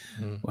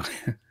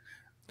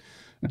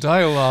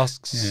 Dale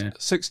asks,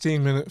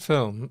 16-minute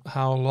film,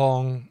 how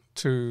long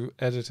to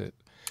edit it?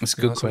 That's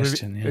a good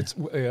question. It's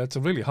a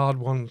really hard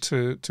one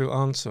to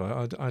answer.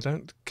 I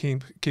don't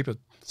keep a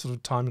sort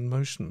of time and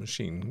motion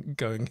machine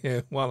going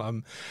here while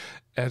I'm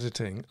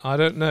editing. I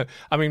don't know.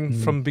 I mean,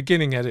 from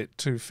beginning edit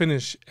to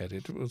finish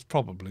edit, it was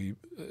probably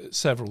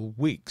several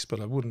weeks,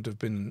 but I wouldn't have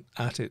been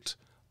at it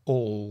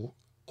all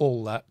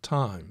that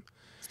time.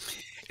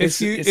 It's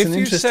an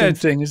interesting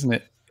thing, isn't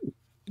it?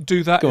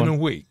 Do that in a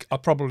week, I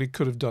probably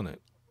could have done it,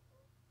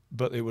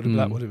 but that would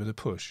have been a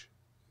push.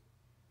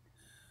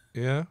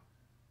 Yeah,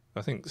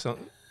 I think so.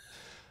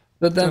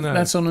 But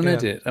that's on an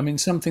edit. I mean,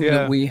 something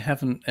that we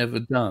haven't ever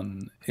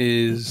done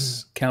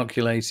is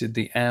calculated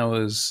the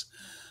hours.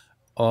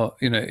 So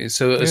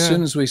as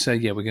soon as we say,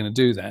 we're going to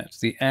do that,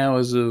 the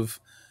hours of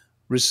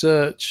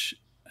research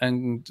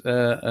and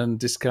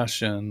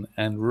discussion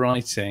and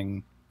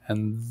writing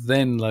and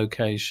then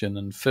location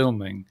and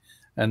filming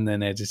and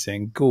then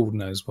editing, God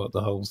knows what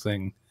the whole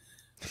thing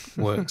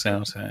works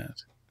out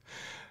at.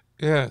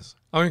 Yes.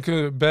 I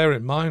mean, bear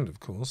in mind, of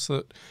course,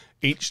 that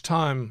each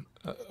time,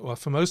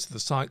 for most of the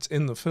sites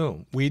in the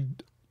film,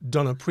 we'd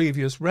done a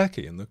previous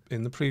recce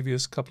in the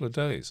previous couple of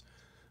days.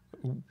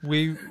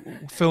 We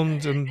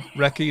filmed and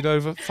recce'd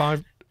over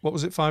 5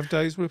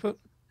 days, Rupert?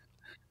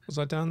 Was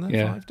I down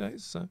there? 5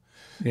 days? So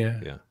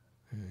Yeah.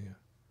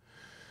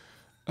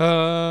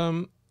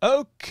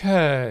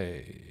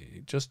 Okay.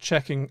 Just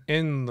checking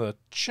in the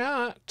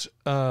chat.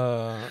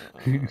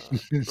 Okay.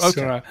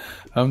 Sorry,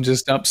 I'm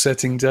just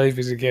upsetting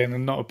David again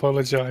and not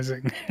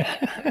apologising.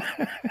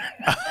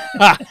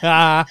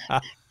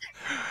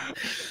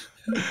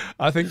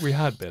 I think we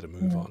had better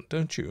move on,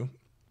 don't you,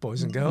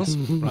 boys and girls?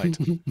 Right,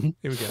 here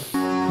we go.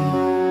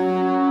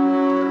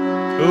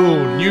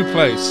 Oh, new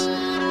place.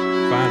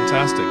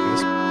 Fantastic.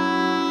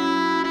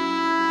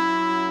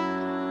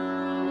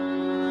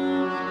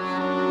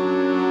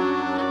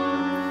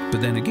 But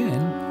then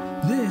again,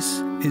 this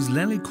is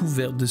l'Allée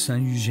couverte de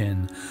Saint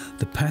Eugène,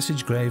 the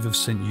passage grave of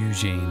Saint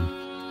Eugène,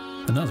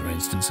 another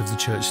instance of the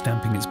church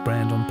stamping its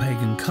brand on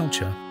pagan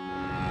culture.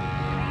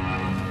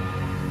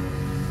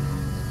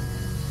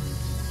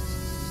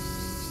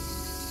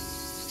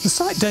 The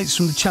site dates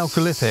from the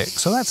Chalcolithic,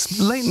 so that's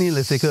late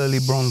Neolithic, early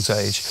Bronze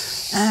Age,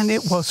 and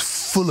it was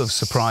full of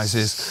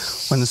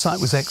surprises when the site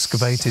was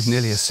excavated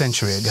nearly a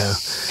century ago.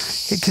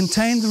 It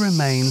contained the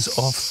remains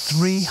of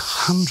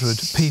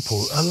 300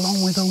 people,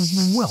 along with a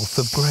wealth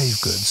of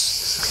grave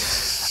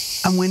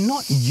goods. And we're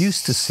not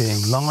used to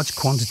seeing large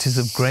quantities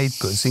of grave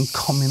goods in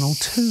communal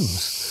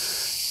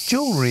tombs.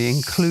 Jewellery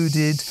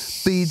included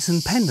beads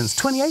and pendants,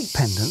 28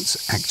 pendants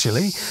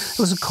actually.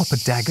 There was a copper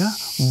dagger,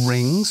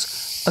 rings,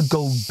 a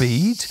gold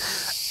bead,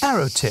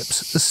 arrow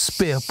tips, a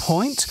spear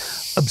point,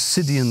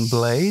 obsidian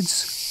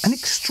blades, an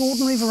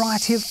extraordinary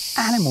variety of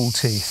animal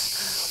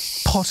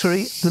teeth,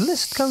 pottery, the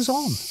list goes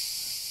on.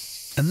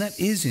 And that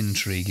is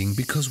intriguing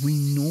because we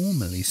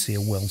normally see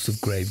a wealth of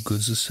grave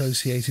goods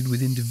associated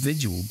with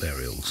individual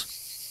burials.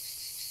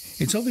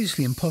 It's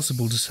obviously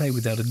impossible to say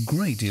without a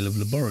great deal of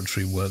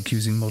laboratory work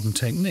using modern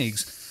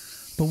techniques,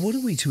 but what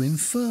are we to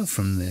infer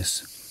from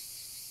this?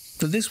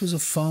 That this was a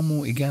far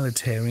more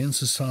egalitarian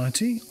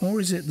society, or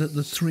is it that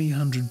the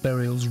 300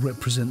 burials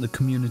represent the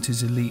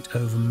community's elite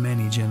over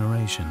many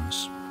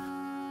generations?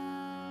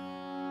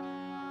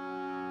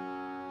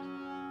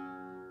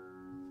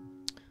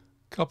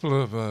 Couple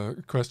of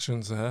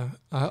questions there.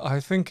 I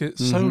think it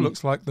so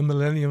looks like the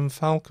Millennium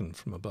Falcon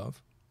from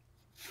above.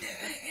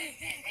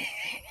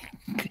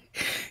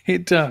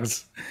 It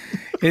does.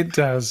 It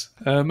does.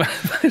 But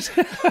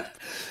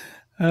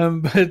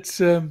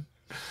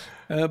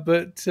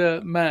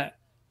Matt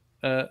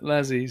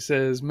Lazzie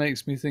says,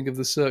 makes me think of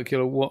the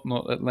circular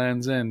whatnot at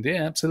Land's End.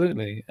 Yeah,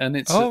 absolutely. And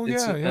it's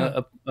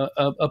a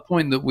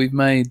point that we've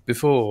made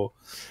before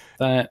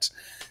that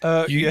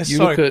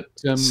look at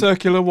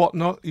circular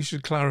whatnot. You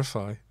should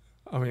clarify.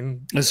 I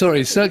mean,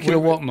 circular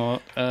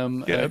whatnot.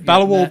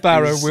 Ballawall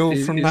Barrow will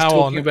from now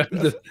on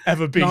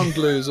ever be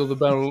non-glues or the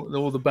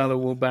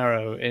Ballawall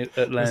Barrow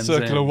at Land's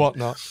End. Circular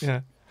whatnot. Yeah.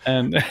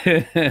 And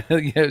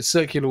yeah,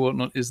 circular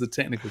whatnot is the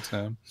technical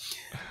term.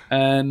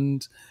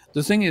 And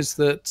the thing is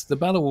that the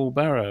Ballawall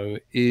Barrow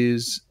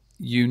is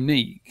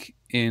unique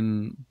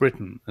in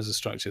Britain as a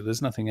structure.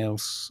 There's nothing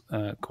else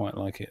quite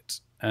like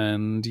it.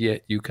 And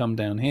yet you come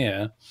down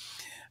here,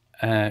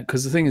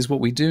 because the thing is, what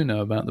we do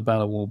know about the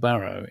Ballawall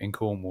Barrow in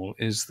Cornwall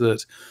is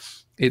that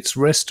its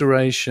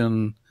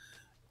restoration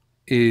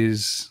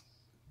is,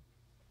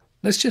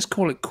 let's just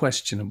call it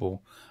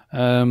questionable.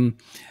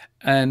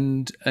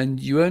 And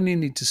you only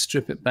need to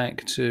strip it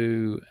back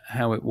to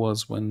how it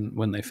was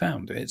when they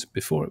found it,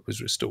 before it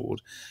was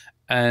restored.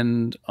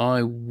 And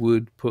I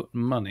would put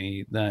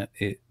money that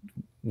it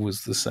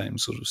was the same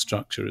sort of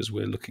structure as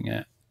we're looking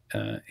at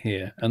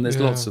here. And there's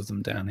lots of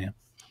them down here,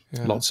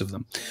 lots of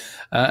them.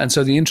 And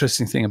so the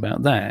interesting thing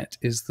about that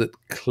is that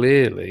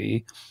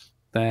clearly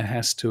there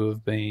has to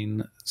have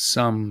been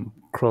some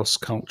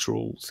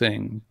cross-cultural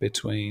thing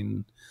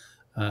between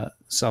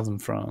southern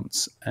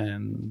France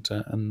and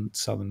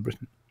southern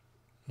Britain,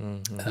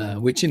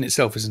 which in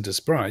itself isn't a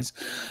surprise.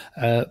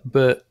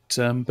 But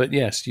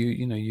yes,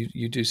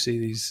 you do see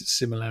these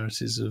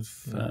similarities of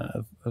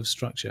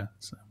structure.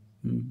 So.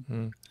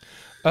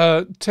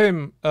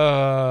 Tim,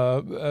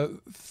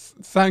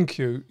 thank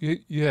you.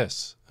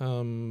 Yes,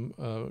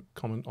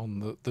 comment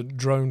on the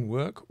drone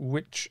work.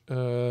 Which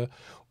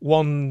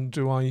one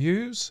do I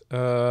use?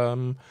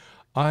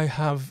 I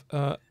have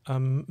a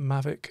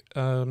Mavic,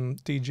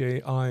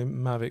 DJI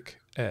Mavic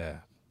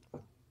Air.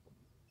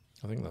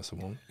 I think that's the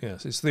one.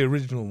 Yes, it's the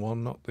original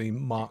one, not the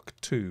Mark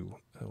II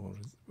or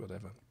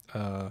whatever.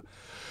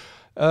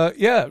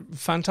 Yeah,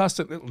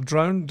 fantastic little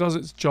drone. Does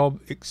its job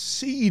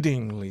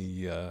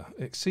exceedingly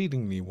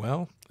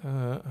well,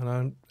 and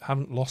I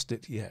haven't lost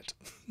it yet.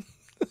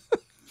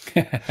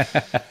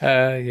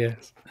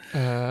 Yes.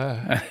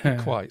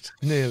 Quite.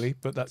 Nearly,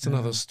 but that's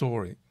another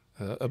story.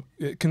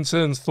 It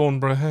concerns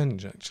Thornborough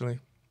Henge, actually,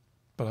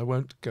 but I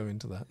won't go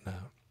into that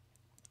now.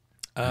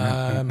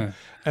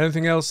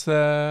 Anything else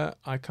there?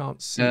 I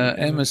can't see.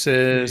 Emma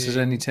says, has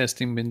any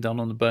testing been done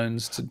on the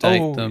bones to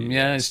date them?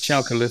 Yeah, it's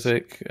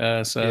Chalcolithic,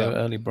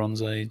 early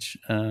Bronze Age.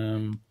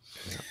 When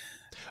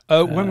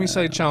we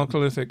say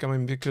Chalcolithic, I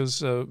mean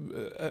because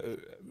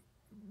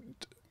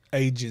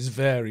ages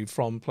vary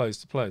from place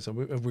to place.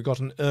 Have we got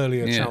an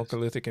earlier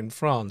Chalcolithic in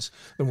France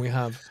than we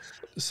have,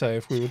 say,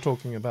 if we were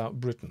talking about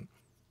Britain?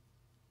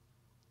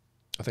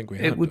 I think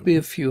it would be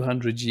a few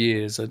hundred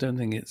years. I don't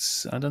think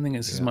it's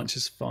as much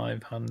as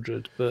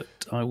 500, but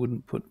I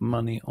wouldn't put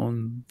money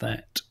on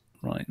that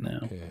right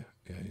now. Yeah.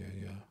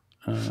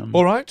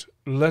 All right,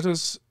 let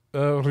us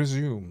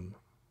resume.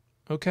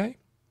 Okay?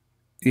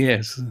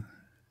 Yes.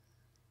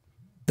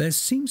 There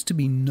seems to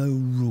be no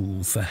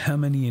rule for how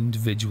many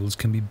individuals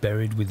can be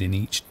buried within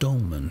each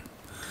dolmen.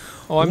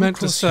 Oh, I meant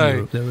to say,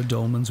 Europe, there are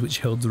dolmens which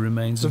held the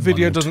remains of the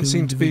video one or doesn't two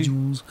seem to be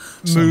individuals,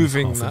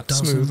 moving some half a that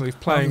dozen, smoothly,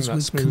 playing others that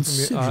with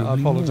smoothly. I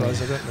considerably apologise,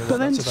 more. I don't know But what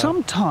then that's about.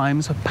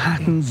 sometimes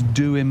patterns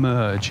do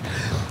emerge.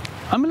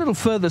 I'm a little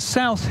further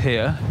south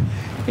here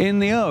in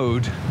the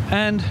Ode,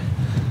 and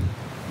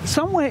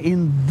somewhere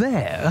in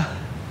there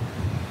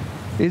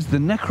is the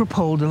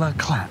Necropolis de la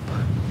Clape.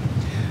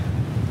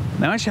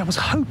 Now, actually, I was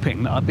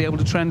hoping that I'd be able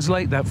to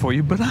translate that for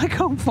you, but I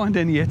can't find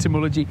any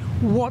etymology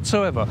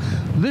whatsoever.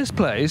 This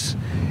place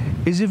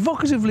is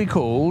evocatively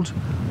called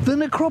the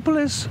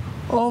Necropolis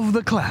of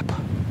the Clape.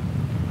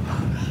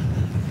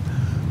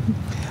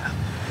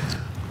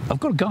 I've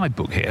got a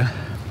guidebook here,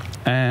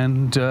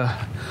 and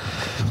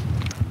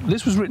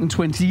this was written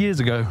 20 years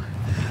ago.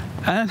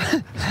 And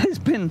there's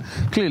been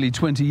clearly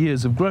 20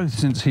 years of growth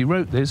since he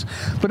wrote this.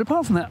 But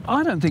apart from that,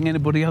 I don't think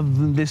anybody other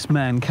than this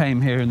man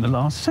came here in the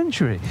last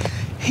century.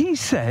 He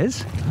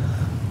says,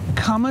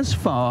 come as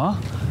far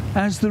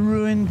as the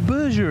ruined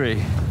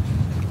Bergerie.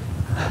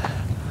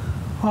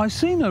 I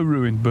see no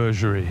ruined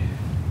Bergerie.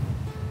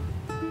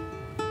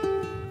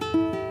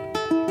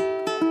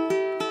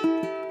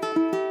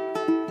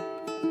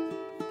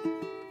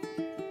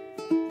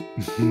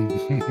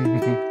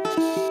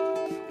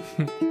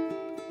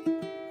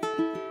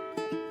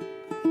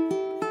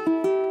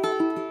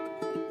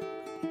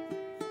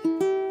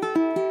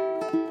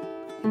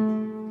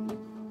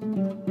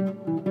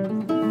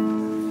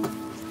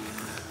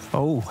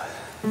 Oh,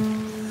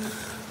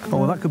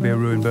 well, that could be a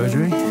ruined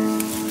Bergerie.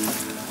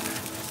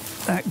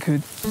 That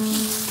could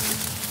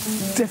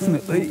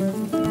definitely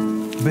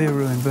be a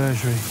ruined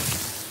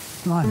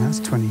Bergerie. Right, that's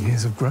 20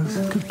 years of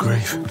growth. Good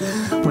grief.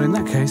 Well, in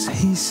that case,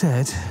 he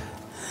said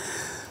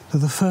that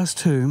the first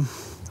tomb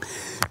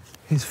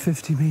is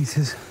 50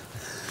 metres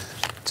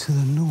to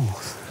the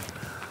north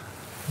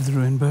of the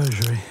ruined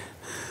Bergerie.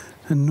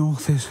 And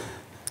north is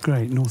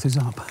great, north is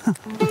up.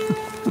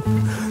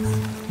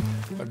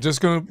 I'm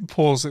just going to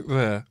pause it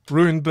there.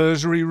 Ruined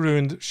Bergerie,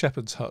 ruined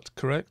shepherd's hut,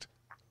 correct?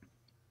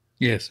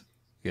 Yes.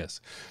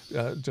 Yes,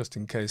 just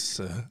in case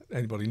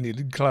anybody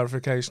needed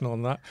clarification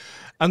on that.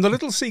 And the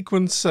little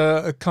sequence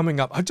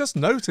coming up, I just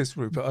noticed,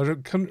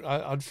 Rupert,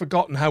 I'd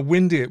forgotten how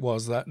windy it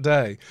was that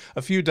day.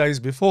 A few days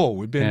before,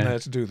 we'd been there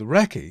to do the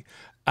recce,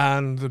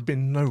 and there'd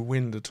been no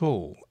wind at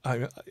all.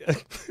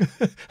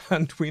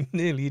 And we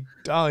nearly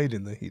died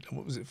in the heat.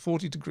 What was it,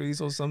 40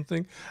 degrees or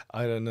something?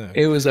 I don't know.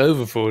 It was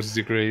over 40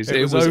 degrees.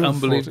 It was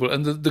unbelievable. 40.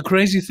 And the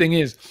crazy thing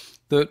is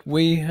that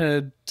we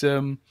had...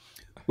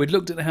 we'd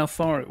looked at how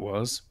far it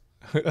was.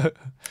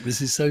 This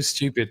is so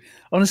stupid.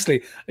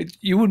 Honestly,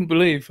 you wouldn't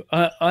believe.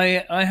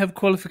 I have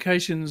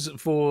qualifications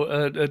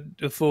for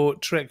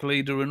trek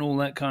leader and all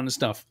that kind of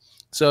stuff.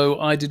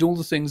 So I did all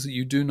the things that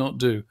you do not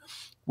do.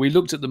 We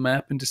looked at the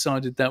map and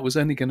decided that was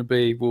only going to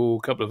be, a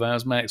couple of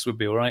hours max would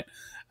be all right.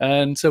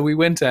 And so we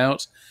went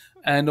out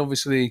and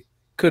obviously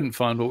couldn't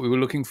find what we were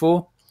looking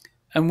for.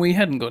 And we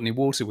hadn't got any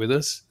water with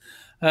us.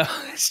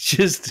 It's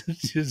just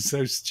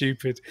so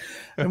stupid.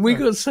 And we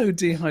got so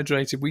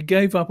dehydrated. We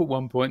gave up at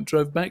one point,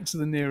 drove back to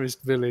the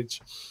nearest village,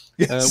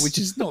 which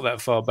is not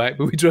that far back,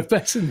 but we drove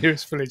back to the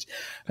nearest village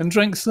and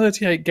drank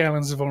 38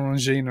 gallons of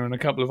Orangina and a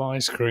couple of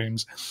ice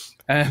creams.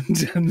 And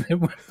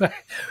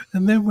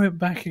then went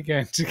back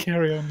again to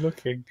carry on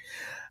looking.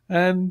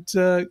 And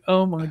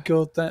oh my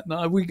God, that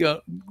night we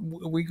got.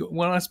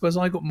 Well, I suppose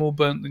I got more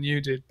burnt than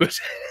you did, but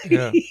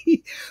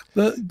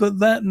but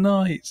that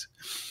night.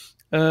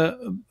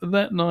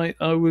 That night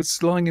I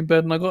was lying in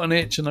bed and I got an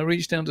itch and I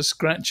reached down to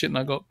scratch it and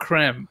I got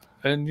cramp.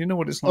 And you know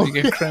what it's like, you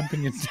get cramp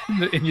in your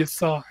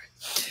thigh.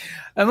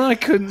 And I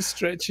couldn't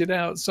stretch it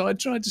out. So I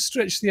tried to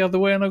stretch the other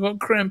way and I got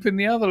cramp in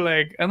the other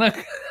leg. And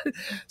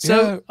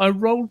I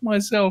rolled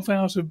myself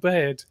out of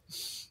bed.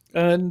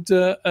 And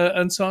so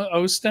I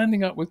was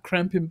standing up with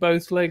cramp in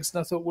both legs.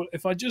 And I thought, well,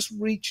 if I just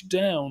reach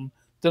down,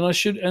 then I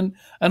should, and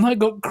I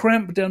got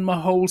cramp down my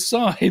whole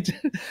side.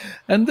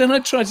 And then I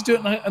tried to do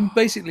it, and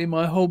basically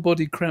my whole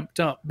body cramped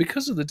up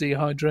because of the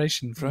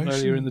dehydration from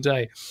earlier in the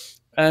day.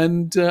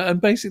 And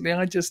basically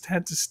I just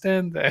had to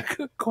stand there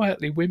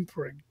quietly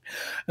whimpering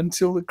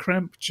until the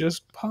cramp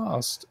just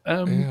passed.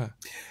 That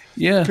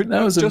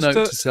was a note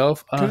to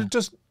self. Could I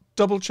just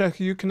double check,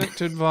 are you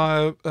connected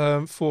via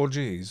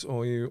 4Gs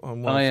or are you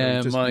on Wi-Fi? I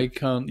am. I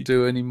can't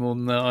do any more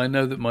than that. I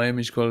know that my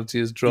image quality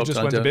has dropped. You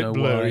just went a bit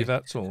blurry,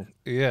 that's all.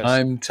 Yes.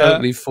 I'm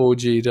totally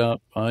 4G'd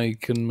up. I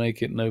can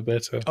make it no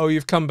better. Oh,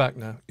 you've come back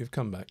now.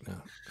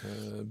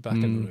 Back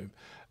in the room.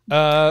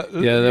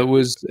 That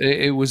was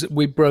it.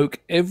 We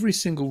broke every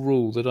single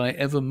rule that I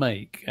ever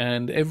make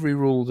and every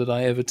rule that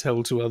I ever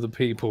tell to other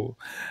people.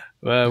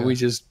 We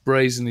just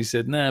brazenly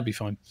said, "Nah, it'll be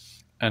fine,"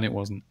 and it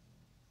wasn't.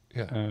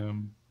 Yeah.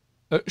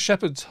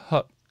 Shepherd's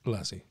Hut,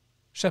 Lassie.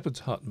 Shepherd's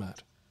Hut,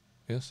 Matt.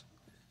 Yes?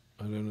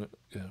 I don't know.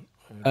 Yeah.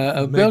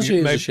 A berger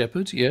is a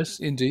shepherd, yes,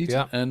 indeed.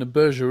 Yeah. And a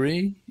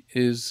bergerie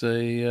is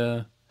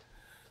a...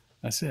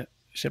 that's it.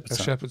 Shepherd's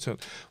Hut. Shepherd's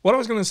Hut. What I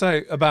was going to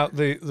say about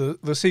the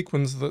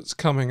sequence that's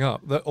coming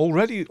up, that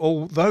already,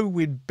 although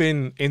we'd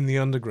been in the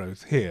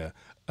undergrowth here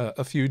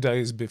a few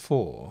days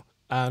before,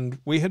 and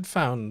we had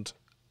found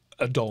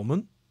a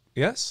dolmen,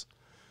 yes?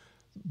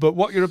 But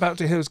what you're about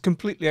to hear is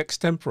completely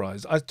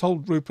extemporized. I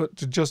told Rupert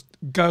to just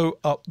go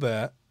up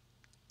there,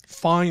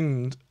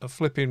 find a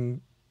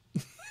flipping,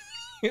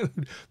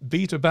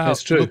 beat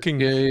about, looking,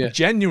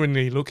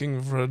 genuinely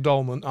looking for a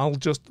dolmen. I'll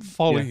just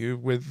follow you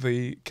with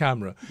the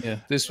camera.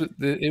 Yeah,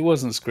 it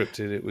wasn't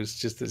scripted. It was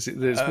just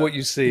what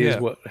you see is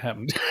what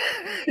happened.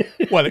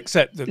 Well,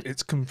 except that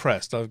it's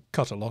compressed. I've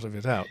cut a lot of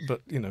it out,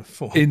 but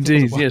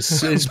indeed,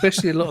 yes,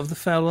 especially a lot of the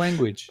foul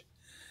language.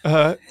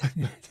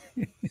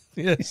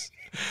 Yes.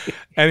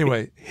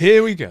 Anyway,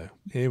 here we go.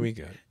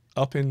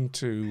 Up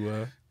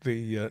into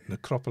the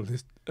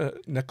Necropolis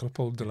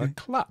de la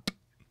Clape.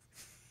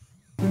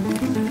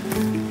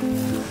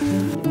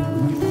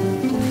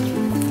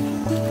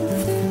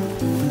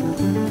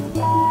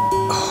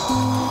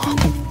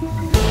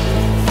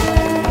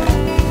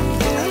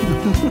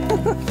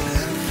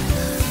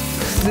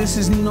 This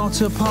is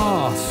not a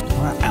path.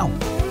 Ow.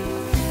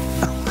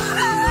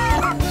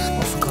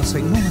 Oh, for God's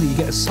sake, normally you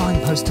get a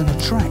signpost and a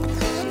track.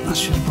 I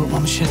should have brought my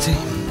machete.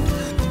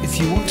 If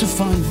you want to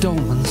find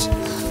dolmens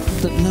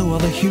that no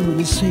other human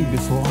has seen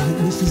before,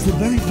 this is the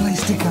very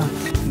place to go.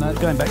 No,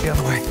 going back the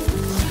other way.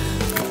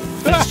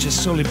 That's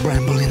just solid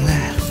bramble in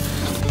there.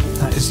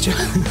 That is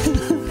just... Do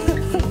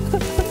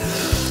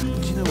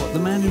you know what? The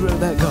man who wrote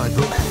that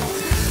guidebook,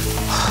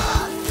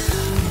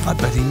 I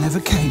bet he never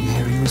came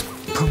here. He was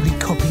probably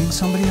copying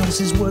somebody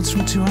else's words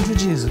from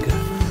 200 years ago.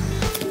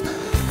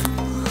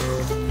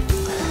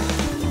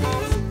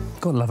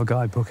 Gotta love a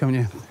guidebook, haven't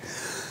you?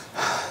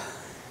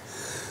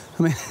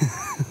 I mean,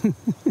 can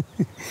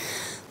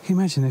you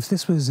imagine if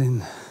this was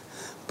in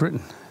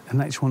Britain, an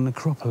actual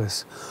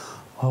necropolis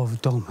of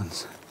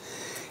dolmens,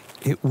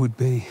 it would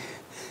be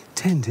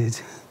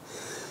tended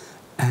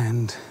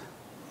and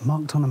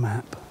marked on a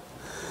map.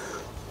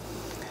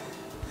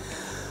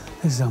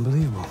 This is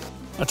unbelievable.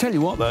 I tell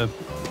you what, though,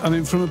 I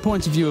mean, from a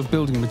point of view of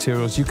building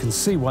materials, you can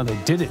see why they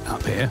did it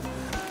up here.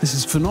 This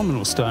is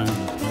phenomenal stone.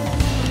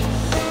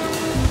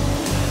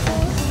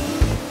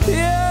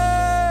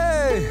 Yeah!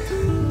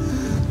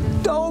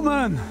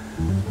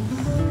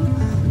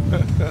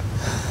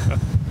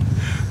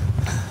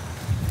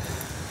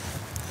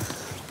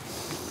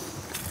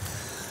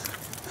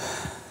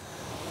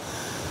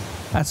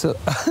 That's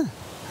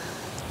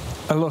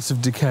a lot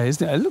of decay,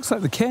 isn't it? It looks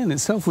like the cairn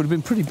itself would have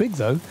been pretty big,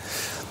 though.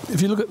 If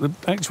you look at the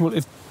actual,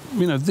 if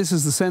you know, this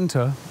is the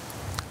centre,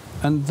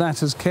 and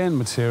that is cairn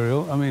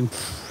material. I mean,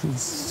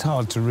 it's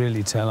hard to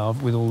really tell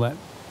with all that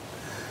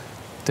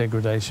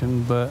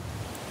degradation, but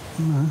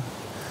you know,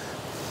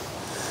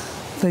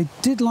 they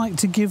did like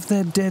to give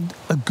their dead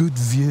a good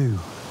view.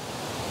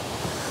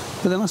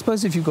 But then I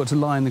suppose if you've got to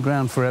lie in the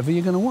ground forever,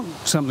 you're going to want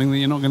something that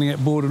you're not going to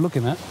get bored of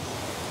looking at.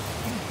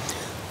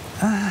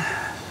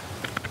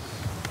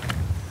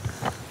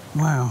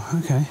 Wow,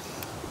 okay.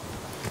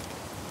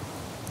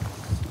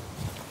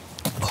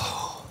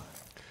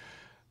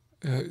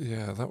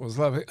 Yeah, that was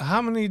lovely.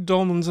 How many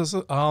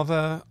dolmens are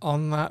there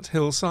on that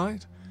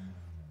hillside?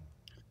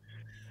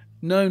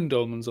 Known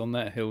dolmens on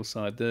that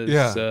hillside.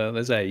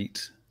 There's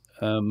 8.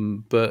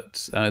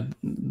 But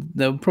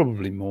there were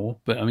probably more.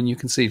 But I mean, you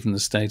can see from the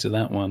state of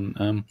that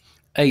one,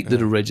 8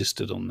 that are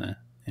registered on there.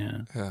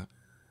 Yeah. Yeah.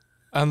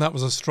 And that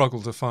was a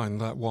struggle to find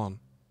that one.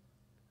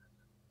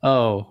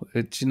 Oh,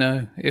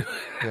 yeah.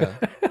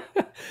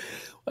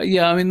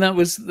 Yeah, I mean that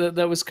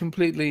was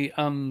completely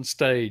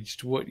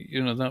unstaged.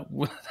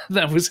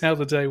 That was how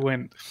the day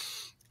went.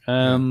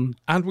 And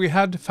we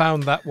had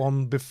found that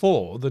one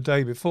before, the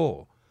day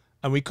before,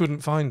 and we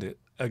couldn't find it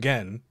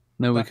again.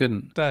 No, we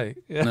couldn't. Day.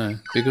 Yeah. No,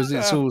 because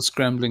it's all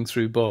scrambling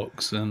through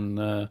box and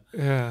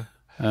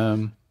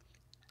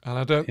and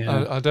I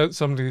don't.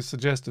 Somebody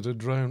suggested a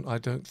drone. I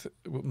don't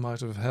might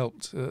have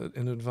helped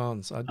in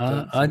advance.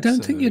 I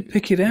don't think you'd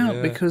pick it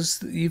out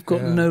because you've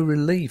got no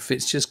relief.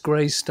 It's just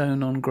grey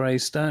stone on grey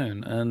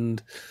stone,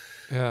 and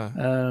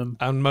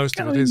and most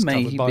of it is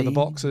covered by the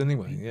box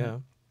anyway. Yeah.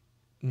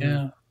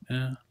 Yeah.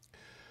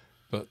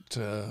 But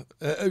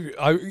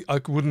I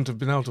wouldn't have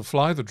been able to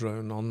fly the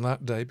drone on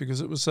that day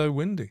because it was so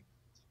windy.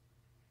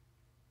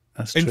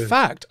 That's true. In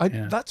fact,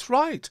 that's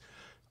right.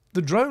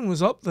 The drone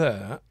was up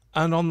there.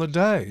 And on the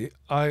day,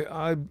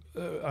 I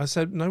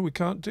said, no, we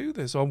can't do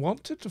this. I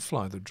wanted to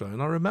fly the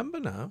drone. I remember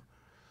now.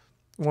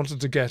 I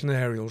wanted to get an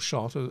aerial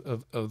shot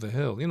of the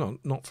hill, you know,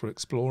 not for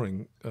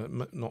exploring,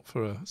 not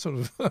for a sort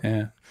of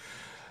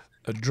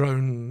a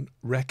drone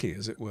recce,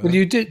 as it were. Well,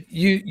 you did.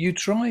 You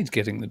tried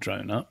getting the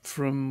drone up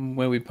from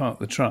where we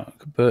parked the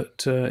truck,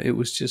 but it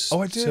was just...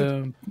 Oh, I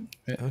did?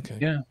 Okay.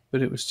 Yeah,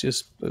 but it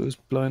was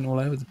blowing all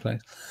over the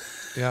place.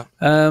 Yeah.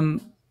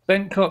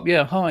 Ben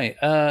Clape, hi.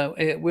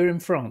 We're in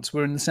France.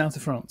 We're in the south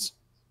of France.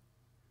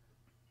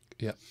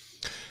 Yeah.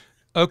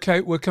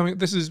 Okay, we're coming.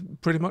 This is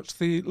pretty much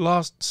the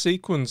last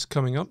sequence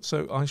coming up,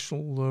 so I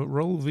shall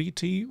roll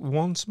VT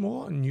once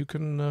more, and you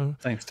can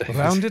Thanks, David.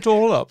 Round it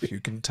all up.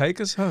 You can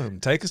take us home.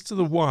 Take us to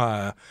the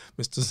wire,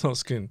 Mr.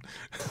 Soskin.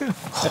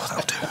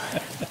 That'll do.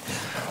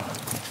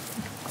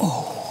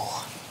 Oh.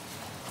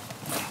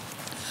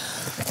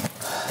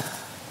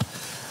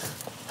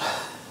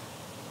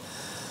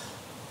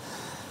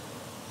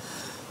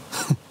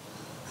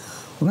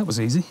 Well, that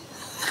was easy.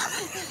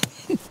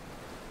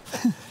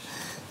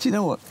 Do you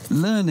know what?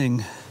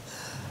 Learning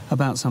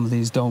about some of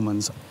these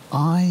dolmens,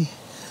 I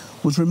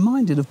was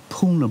reminded of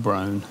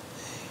Poulnabrone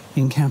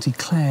in County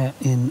Clare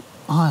in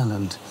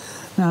Ireland.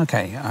 Now,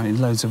 okay, I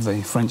mean, loads of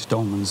the French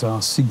dolmens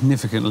are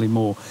significantly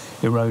more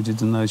eroded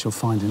than those you'll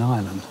find in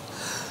Ireland,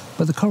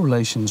 but the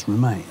correlations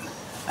remain.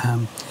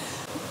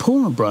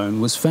 Poulnabrone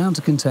was found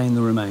to contain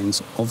the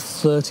remains of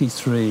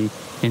 33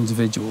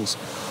 individuals,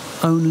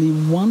 only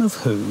one of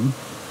whom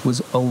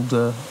was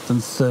older than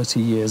 30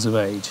 years of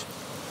age.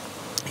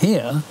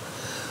 Here,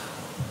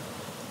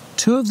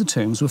 2 of the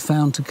tombs were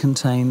found to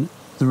contain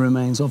the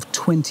remains of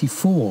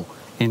 24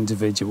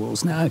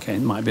 individuals. Now, okay,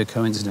 it might be a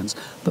coincidence,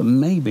 but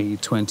maybe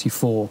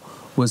 24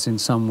 was in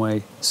some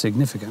way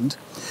significant.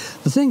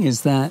 The thing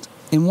is that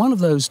in one of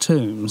those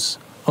tombs,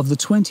 of the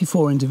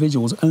 24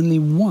 individuals, only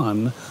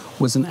 1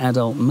 was an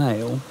adult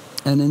male,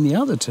 and in the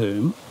other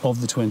tomb,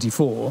 of the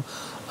 24,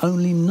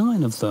 only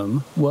 9 of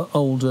them were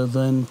older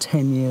than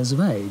 10 years of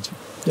age.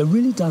 There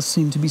really does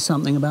seem to be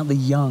something about the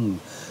young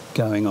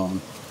going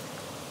on.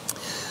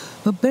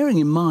 But bearing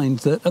in mind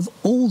that of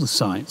all the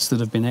sites that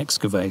have been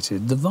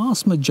excavated, the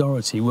vast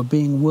majority were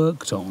being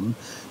worked on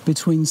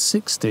between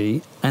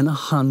 60 and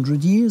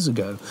 100 years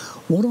ago.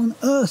 What on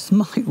earth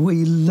might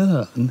we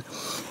learn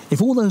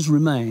if all those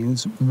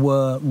remains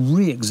were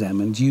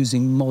re-examined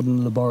using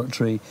modern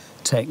laboratory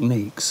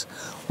techniques?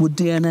 Would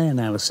DNA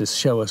analysis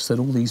show us that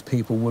all these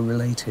people were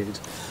related?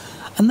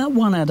 And that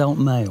one adult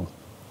male,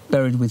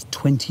 buried with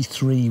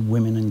 23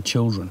 women and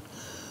children,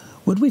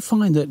 would we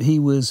find that he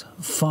was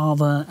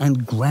father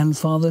and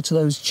grandfather to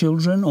those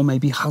children, or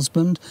maybe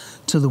husband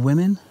to the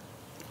women?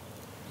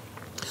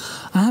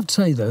 I have to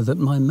say, though, that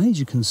my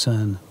major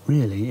concern,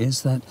 really,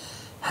 is that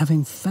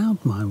having found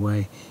my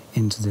way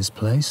into this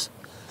place,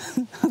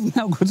 I've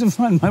now got to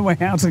find my way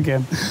out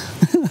again.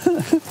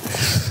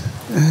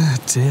 Oh,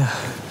 dear.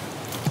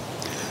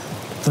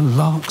 The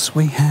larks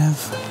we have.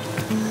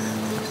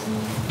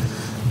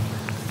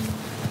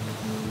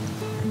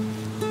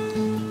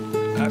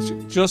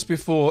 Actually, just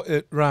before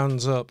it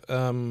rounds up,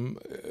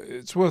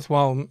 it's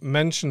worthwhile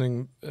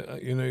mentioning,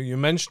 you're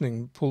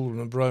mentioning Paul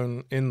de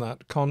Roland in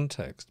that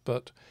context,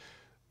 but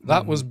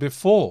that was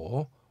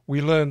before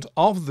we learned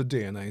of the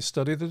DNA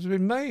study that had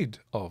been made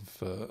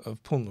of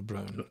Paul de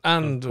Roland,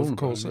 and of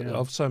course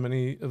of so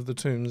many of the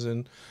tombs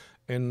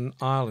in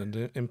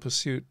Ireland, in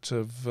pursuit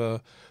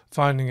of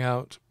finding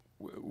out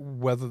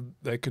whether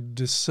they could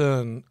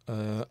discern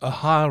a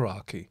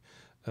hierarchy,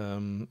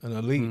 an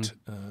elite,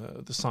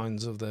 the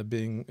signs of there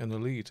being an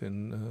elite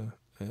in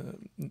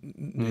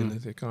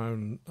Neolithic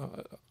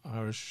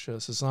Irish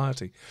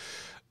society.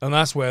 And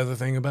that's where the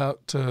thing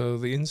about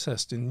the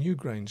incest in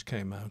Newgrange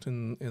came out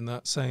in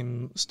that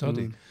same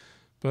study.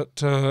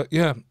 But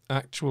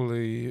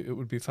actually it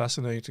would be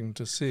fascinating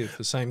to see if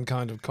the same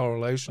kind of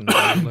correlations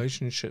and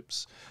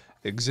relationships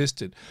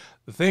existed.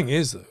 The thing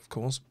is that, of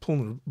course, Paul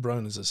de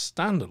Roland is a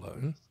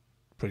standalone,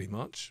 pretty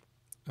much,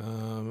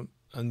 and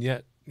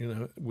yet,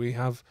 we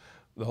have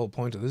the whole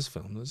point of this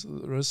film is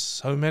that there are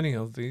so many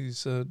of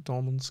these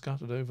dolmens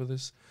scattered over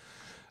this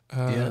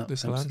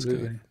this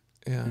landscape,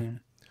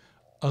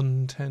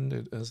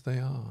 untended as they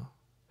are.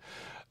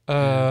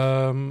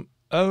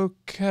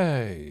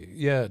 Okay,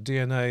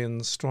 DNA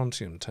and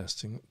strontium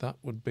testing, that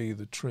would be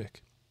the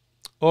trick.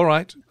 All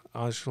right,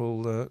 I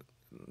shall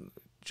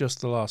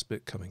just the last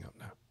bit coming up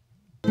now.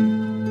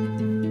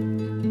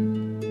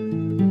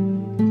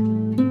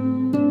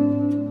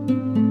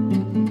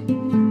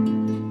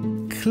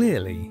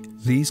 Clearly,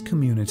 these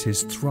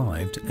communities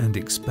thrived and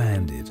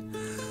expanded,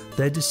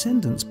 their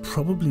descendants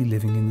probably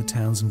living in the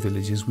towns and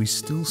villages we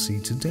still see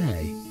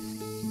today.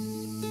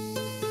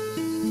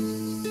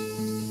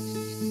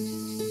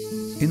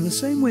 In the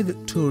same way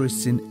that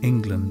tourists in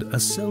England are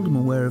seldom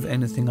aware of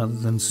anything other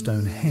than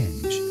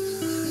Stonehenge,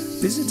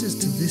 visitors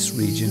to this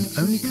region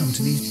only come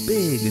to these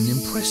big and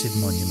impressive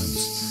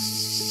monuments.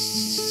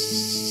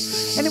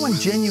 Anyone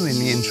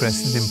genuinely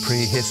interested in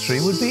prehistory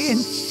would be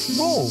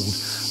enthralled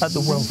at the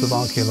wealth of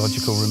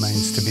archaeological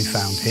remains to be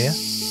found here.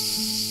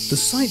 The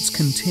sites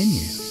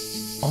continue,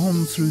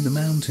 on through the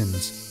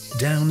mountains,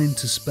 down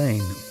into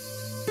Spain.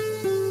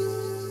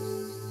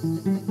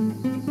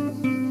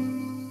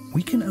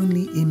 We can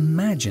only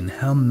imagine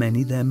how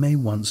many there may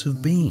once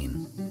have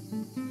been.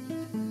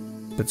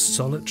 But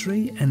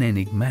solitary and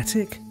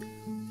enigmatic?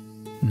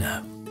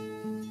 No.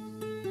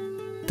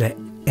 They're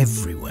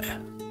everywhere.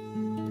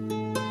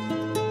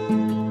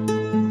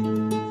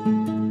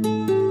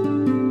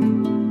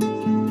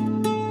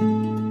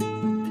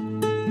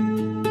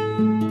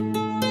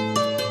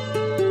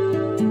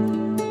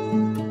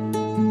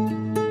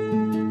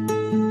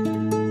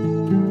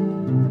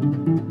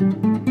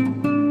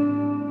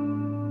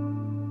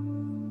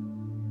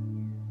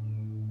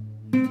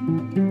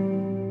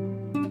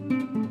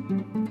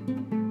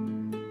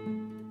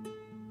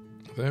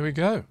 There we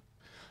go.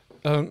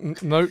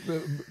 Note,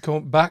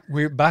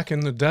 back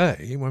in the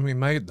day when we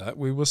made that,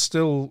 we were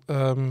still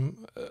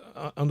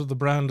under the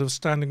brand of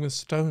Standing with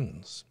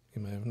Stones.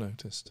 You may have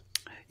noticed.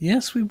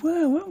 Yes, we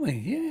were, weren't we?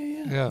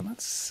 Yeah.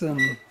 That's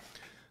it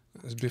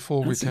was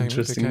before that's we came.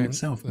 Interesting in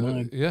itself.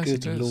 My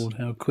good Lord,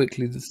 how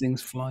quickly the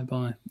things fly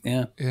by.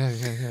 Yeah.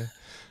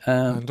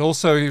 And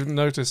also, you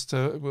noticed,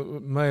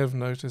 may have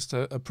noticed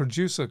a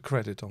producer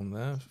credit on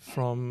there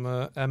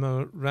from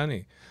Emma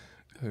Rennie,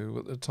 who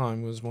at the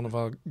time was one of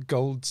our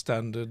gold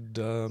standard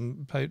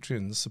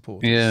Patreon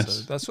supporters.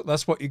 Yes. So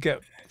that's what you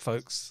get,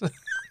 folks.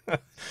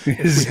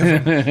 If we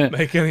ever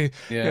make any,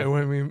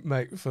 when we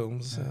make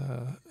films.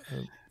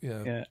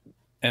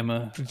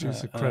 Emma,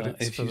 producer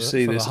credits. If you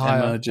see this,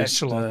 Emma, just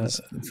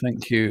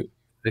thank you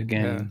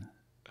again.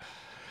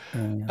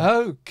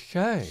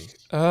 Okay.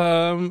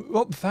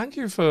 Well, thank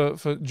you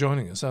for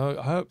joining us. I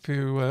hope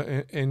you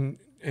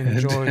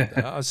enjoyed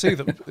that. I see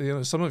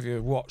that some of you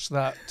have watched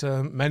that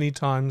many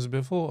times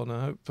before, and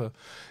I hope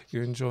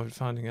you enjoyed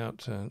finding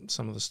out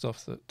some of the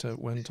stuff that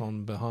went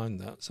on behind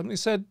that. Somebody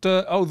said,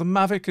 the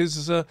Mavic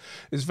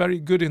is very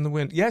good in the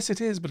wind. Yes, it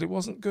is, but it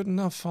wasn't good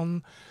enough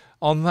on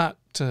that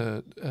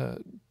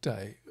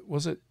day,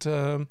 was it?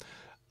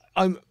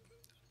 I'm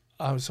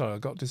sorry, I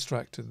got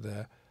distracted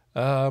there.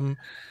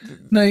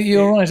 No,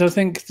 you're right. I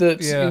think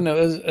that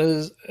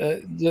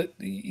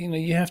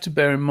you have to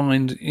bear in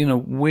mind,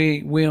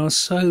 we are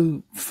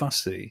so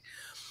fussy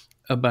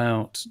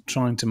about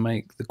trying to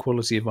make the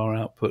quality of our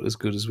output as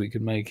good as we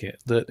can make it,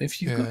 that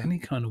if you've got any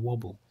kind of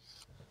wobble,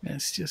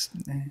 it's just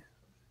it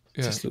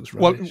just looks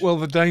rubbish. Well,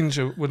 the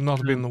danger would not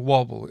have been the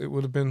wobble; it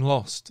would have been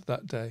lost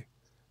that day,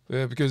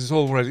 because it's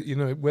already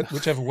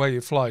whichever way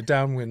you fly,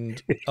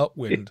 downwind,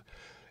 upwind.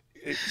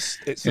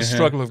 It's the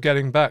struggle of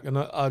getting back, and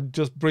I'd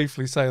just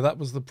briefly say that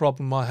was the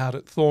problem I had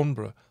at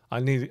Thornborough. I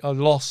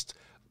lost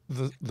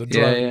the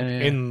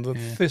drone in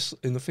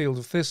the field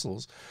of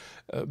thistles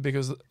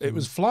because it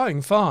was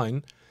flying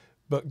fine,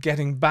 but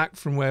getting back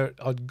from where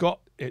I'd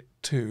got it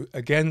to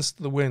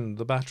against the wind,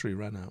 the battery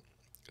ran out.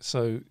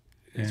 So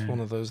it's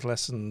one of those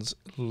lessons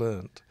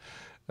learnt.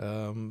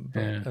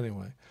 But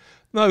anyway,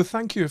 No,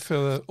 thank you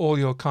for all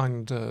your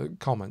kind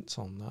comments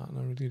on that. And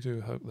I really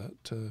do hope that.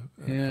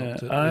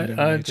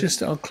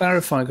 I'll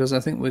clarify because I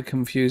think we're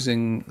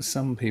confusing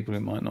some people who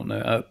might not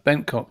know.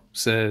 Bentcott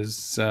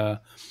says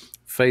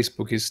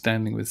Facebook is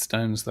standing with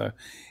stones, though.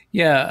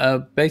 Yeah,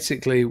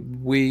 basically,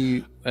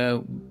 when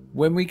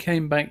we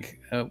came back,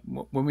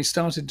 when we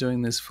started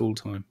doing this full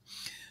time,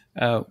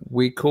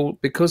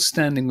 because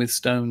Standing with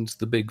Stones,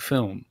 the big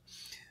film,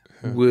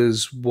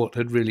 was what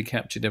had really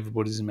captured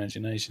everybody's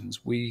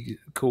imaginations. We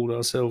called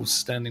ourselves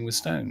Standing with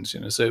Stones,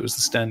 so it was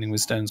the Standing with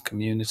Stones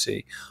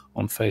community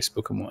on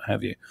Facebook and what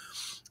have you.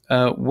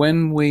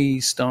 When we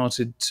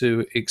started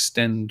to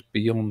extend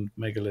beyond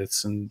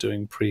megaliths and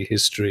doing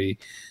prehistory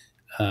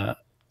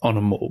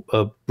on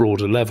a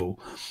broader level,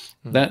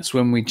 that's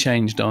when we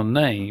changed our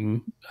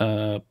name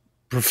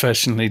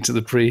professionally to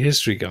the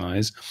Prehistory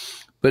Guys.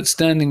 But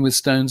Standing with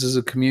Stones as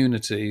a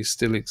community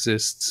still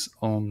exists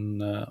on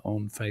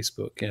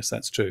Facebook. Yes,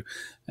 that's true.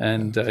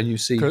 And you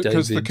see David.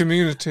 Because the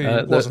community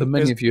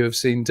many of you have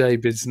seen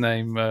David's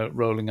name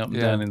rolling up and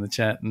down in the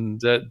chat.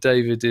 And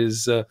David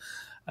is an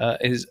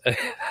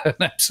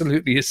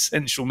absolutely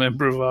essential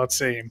member of our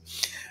team.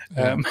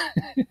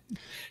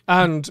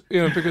 And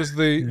because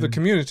the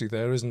community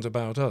there isn't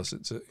about us,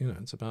 it's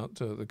about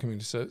the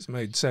community. So it's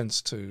made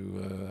sense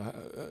to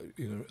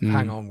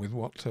hang on with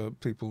what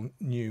people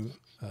knew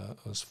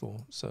us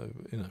for. So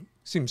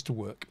seems to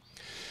work.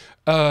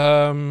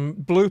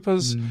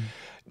 Bloopers.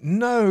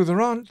 No,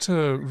 there aren't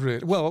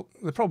really. Well,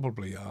 there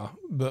probably are,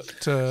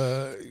 but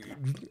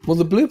well,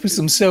 the bloopers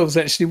themselves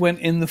actually went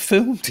in the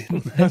film,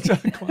 didn't they?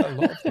 Quite a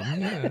lot of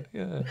them.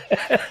 Yeah.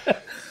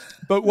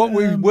 But what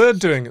we were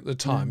doing at the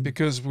time,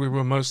 because we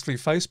were mostly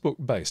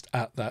Facebook-based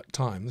at that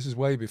time, this is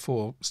way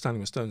before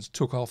Standing with Stones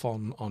took off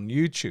on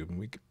YouTube and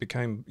we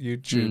became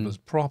YouTubers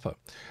proper,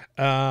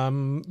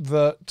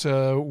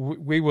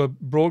 we were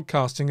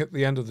broadcasting at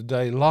the end of the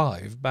day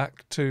live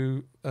back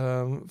to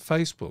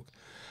Facebook.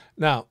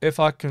 Now, if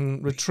I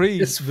can retrieve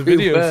the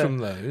video from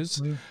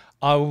those,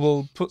 I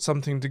will put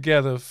something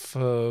together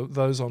for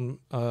those on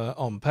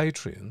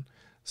Patreon,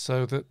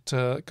 so that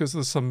because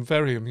there's some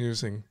very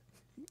amusing.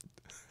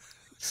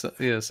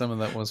 Some of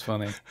that was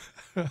funny.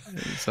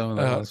 Some of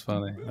that was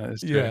funny. That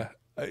is true.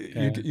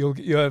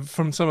 You'll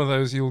from some of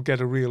those you'll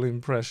get a real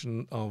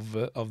impression of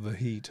the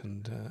heat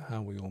and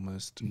how we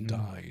almost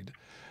died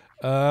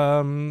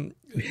from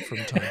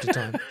time to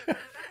time.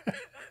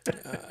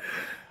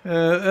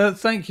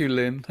 Thank you,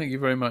 Lynn. Thank you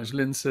very much.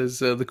 Lynn says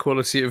the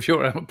quality of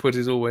your output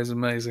is always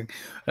amazing.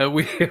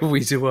 We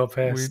do our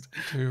best.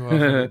 We do our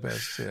very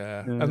best,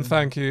 yeah. And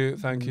thank you,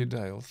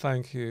 Dale.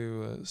 Thank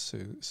you,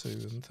 Sue,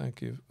 and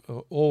thank you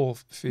all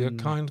for your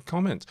kind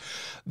comments.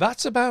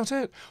 That's about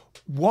it.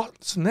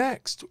 What's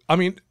next? I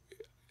mean,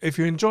 if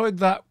you enjoyed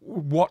that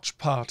watch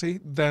party,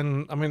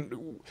 then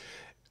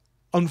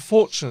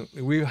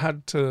unfortunately, we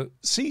had to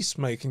cease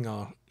making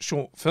our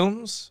short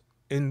films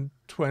in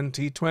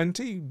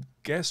 2020.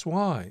 Guess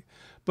why?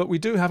 But we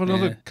do have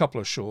another couple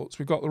of shorts.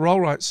 We've got the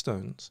Rollright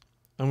Stones,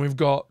 and we've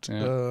got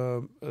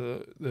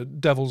the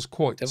Devil's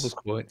Quoits. Devil's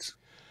Quoits.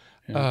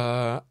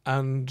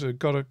 And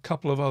got a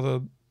couple of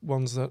other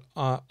ones that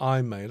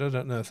I made. I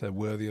don't know if they're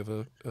worthy of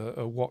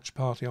a watch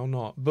party or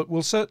not, but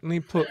we'll certainly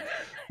put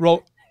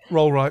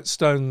Rollright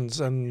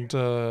Stones and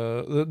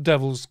the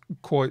Devil's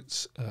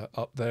Quoits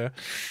up there.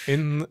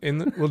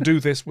 We'll do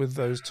this with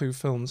those two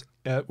films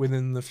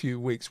within the few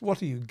weeks.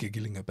 What are you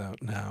giggling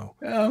about now?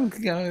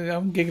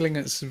 I'm giggling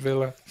at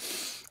Sevilla.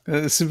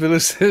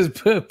 Sevilla says,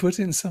 put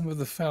in some of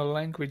the foul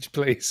language,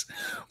 please.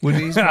 Would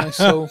ease my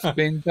soul for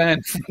being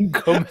banned from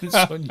comments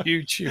on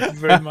YouTube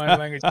for my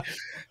language.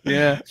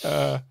 Yeah.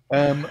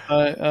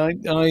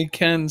 I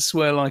can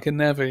swear like a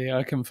navvy,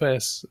 I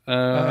confess.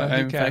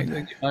 In fact,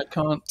 I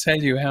can't tell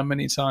you how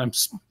many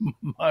times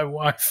my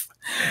wife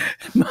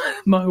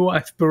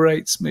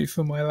berates me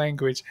for my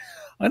language.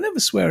 I never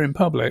swear in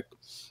public.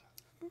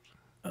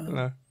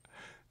 No,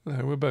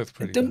 we're both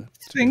pretty bad.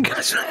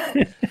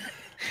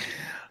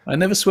 I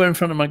never swear in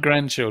front of my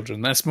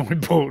grandchildren. That's more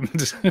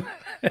important.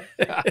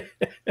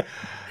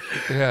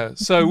 Yeah.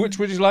 So, which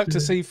would you like to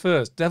see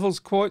first, Devil's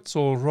Quoits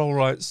or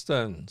Rollright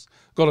Stones?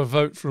 Got a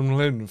vote from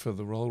Lynn for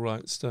the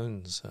Rollright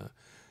Stones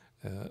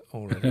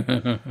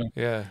already.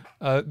 Yeah.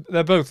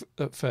 They're both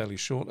fairly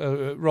short.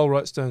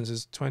 Rollright Stones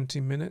is 20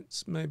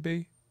 minutes,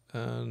 maybe,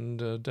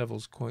 and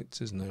Devil's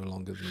Quoits is no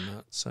longer than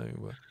that. So,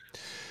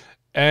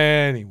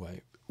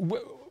 anyway,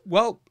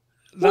 well,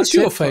 what's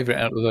your favourite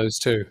out of those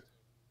two?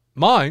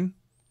 Mine.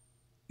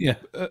 Yeah.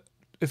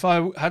 If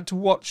I had to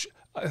watch,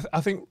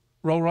 I think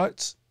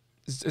Rollrights.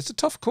 It's a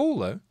tough call,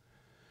 though.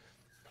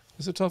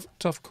 It's a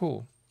tough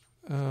call.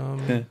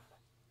 I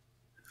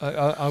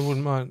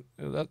wouldn't mind.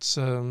 That's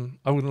I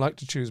wouldn't like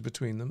to choose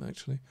between them,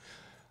 actually.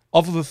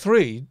 Of the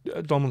three,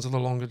 Dolmens of the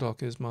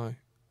Languedoc is my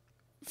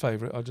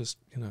favourite. I just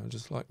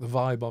like the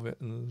vibe of it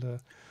and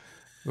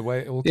the way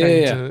it all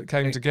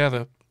came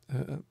together.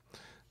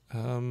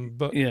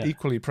 But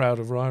equally proud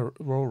of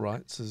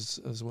Rollrights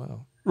as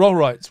well.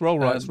 Rollrights.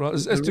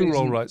 Let's do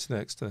Rollrights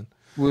next then.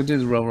 We'll do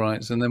the roll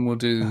rights, and then we'll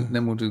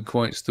do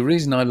quotes. The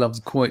reason I love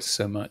the quotes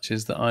so much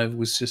is that I've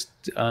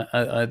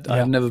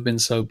never been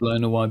so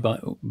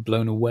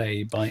blown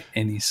away by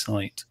any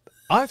site.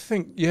 I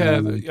think, I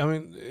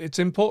mean, it's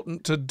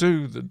important to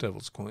do the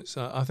Devil's Quoits.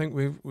 I think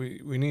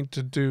we need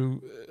to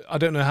do. I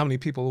don't know how many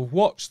people have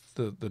watched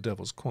the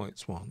Devil's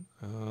Quoits one,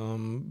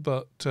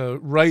 but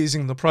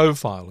raising the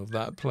profile of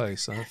that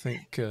place, I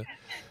think.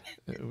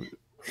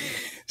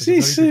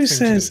 See, Sue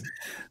says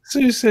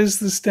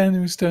the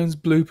Standing Stones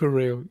blooper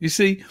reel. You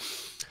see,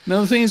 now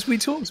the thing is, we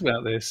talked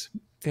about this.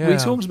 Yeah. We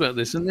talked about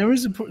this, and there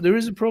is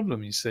a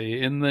problem. You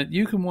see, in that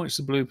you can watch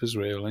the bloopers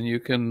reel and you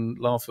can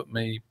laugh at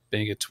me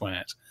being a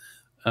twat.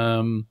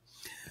 The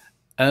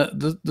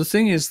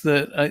thing is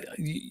that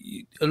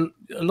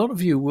a lot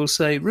of you will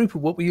say, Rupert,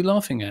 what were you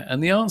laughing at?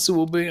 And the answer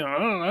will be, I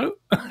don't know.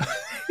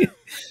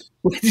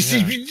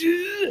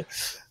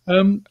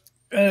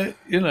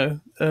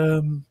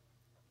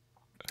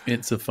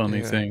 It's a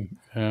funny thing.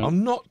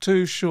 I'm not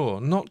too sure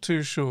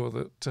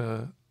that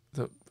a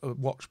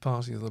watch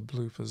party of the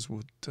bloopers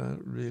would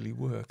really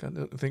work. I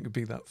don't think it'd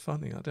be that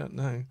funny. I don't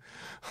know.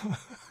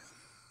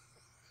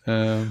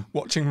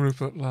 Watching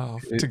Rupert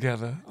laugh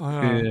together.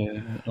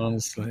 Yeah,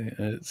 honestly,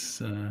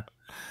 it's.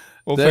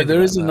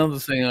 There is another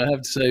thing I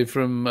have to say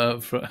from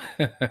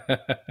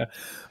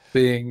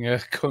being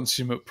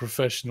consummate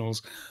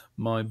professionals,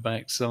 my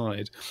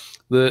backside,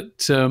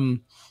 that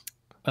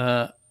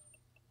I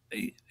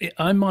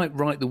might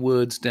write the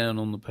words down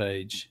on the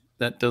page.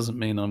 That doesn't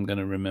mean I'm going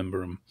to remember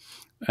them.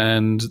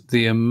 And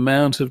the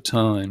amount of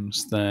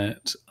times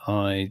that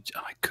I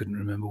couldn't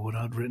remember what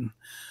I'd written.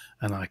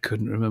 And I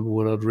couldn't remember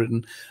what I'd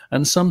written.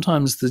 And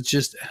sometimes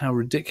just how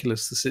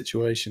ridiculous the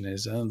situation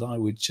is, and I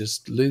would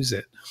just lose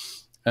it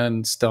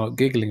and start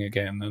giggling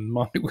again. And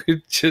Mike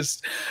would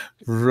just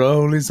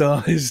roll his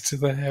eyes to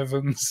the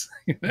heavens.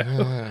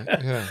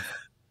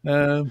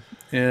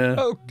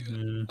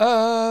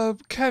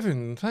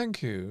 Kevin,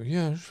 thank you.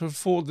 Yeah, should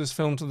forward this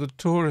film to the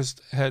tourist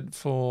head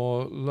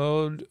for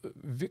Lord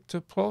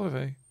Victor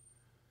Plove.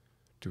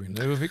 Do we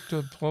know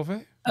Victor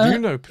Plove? Do you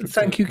know?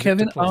 Thank you,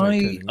 Kevin.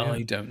 Kevin?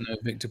 I don't know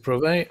Victor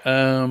Plove. Do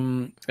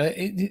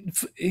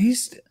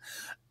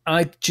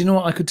you know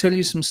what? I could tell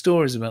you some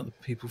stories about the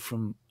people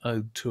from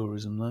Ode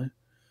Tourism, though.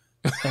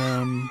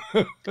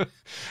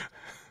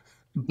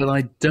 But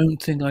I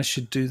don't think I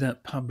should do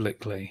that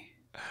publicly.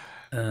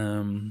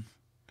 Fair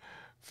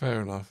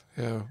enough.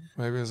 Yeah,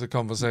 maybe there's a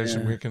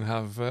conversation we can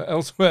have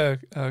elsewhere.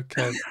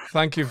 Kev,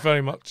 thank you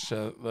very much,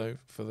 though,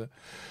 for the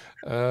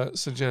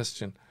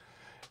suggestion.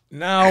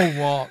 Now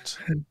what?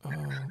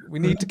 We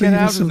need to get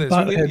out of this.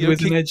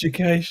 With an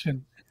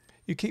education.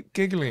 You keep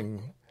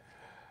giggling.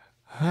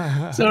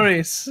 Sorry,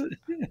 it's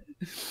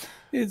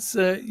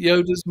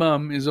Yoda's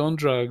mum is on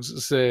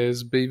drugs.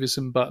 Says Beavis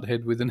and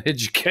Butthead with an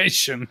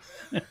education.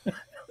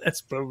 That's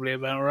probably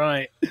about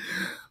right.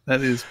 That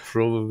is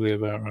probably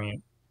about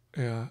right.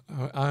 Yeah,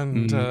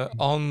 and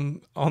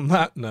on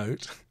that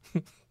note,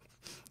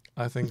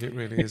 I think it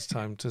really is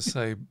time to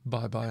say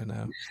bye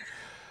now.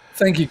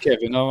 Thank you,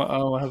 Kevin.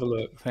 I'll have a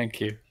look. Thank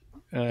you.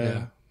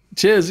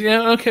 Cheers.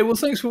 Yeah. Okay. Well,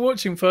 thanks for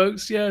watching,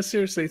 folks. Yeah.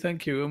 Seriously,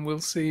 thank you, and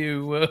we'll see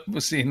you. We'll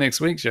see you next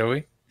week, shall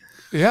we?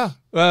 Yeah.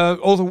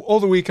 Or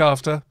the week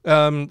after.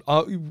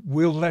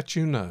 We'll let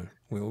you know.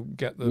 We'll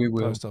get the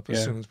post up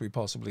as soon as we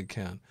possibly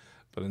can.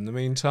 But in the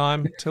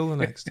meantime, till the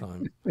next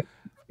time.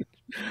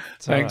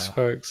 Thanks,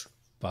 folks.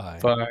 Bye.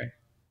 Bye.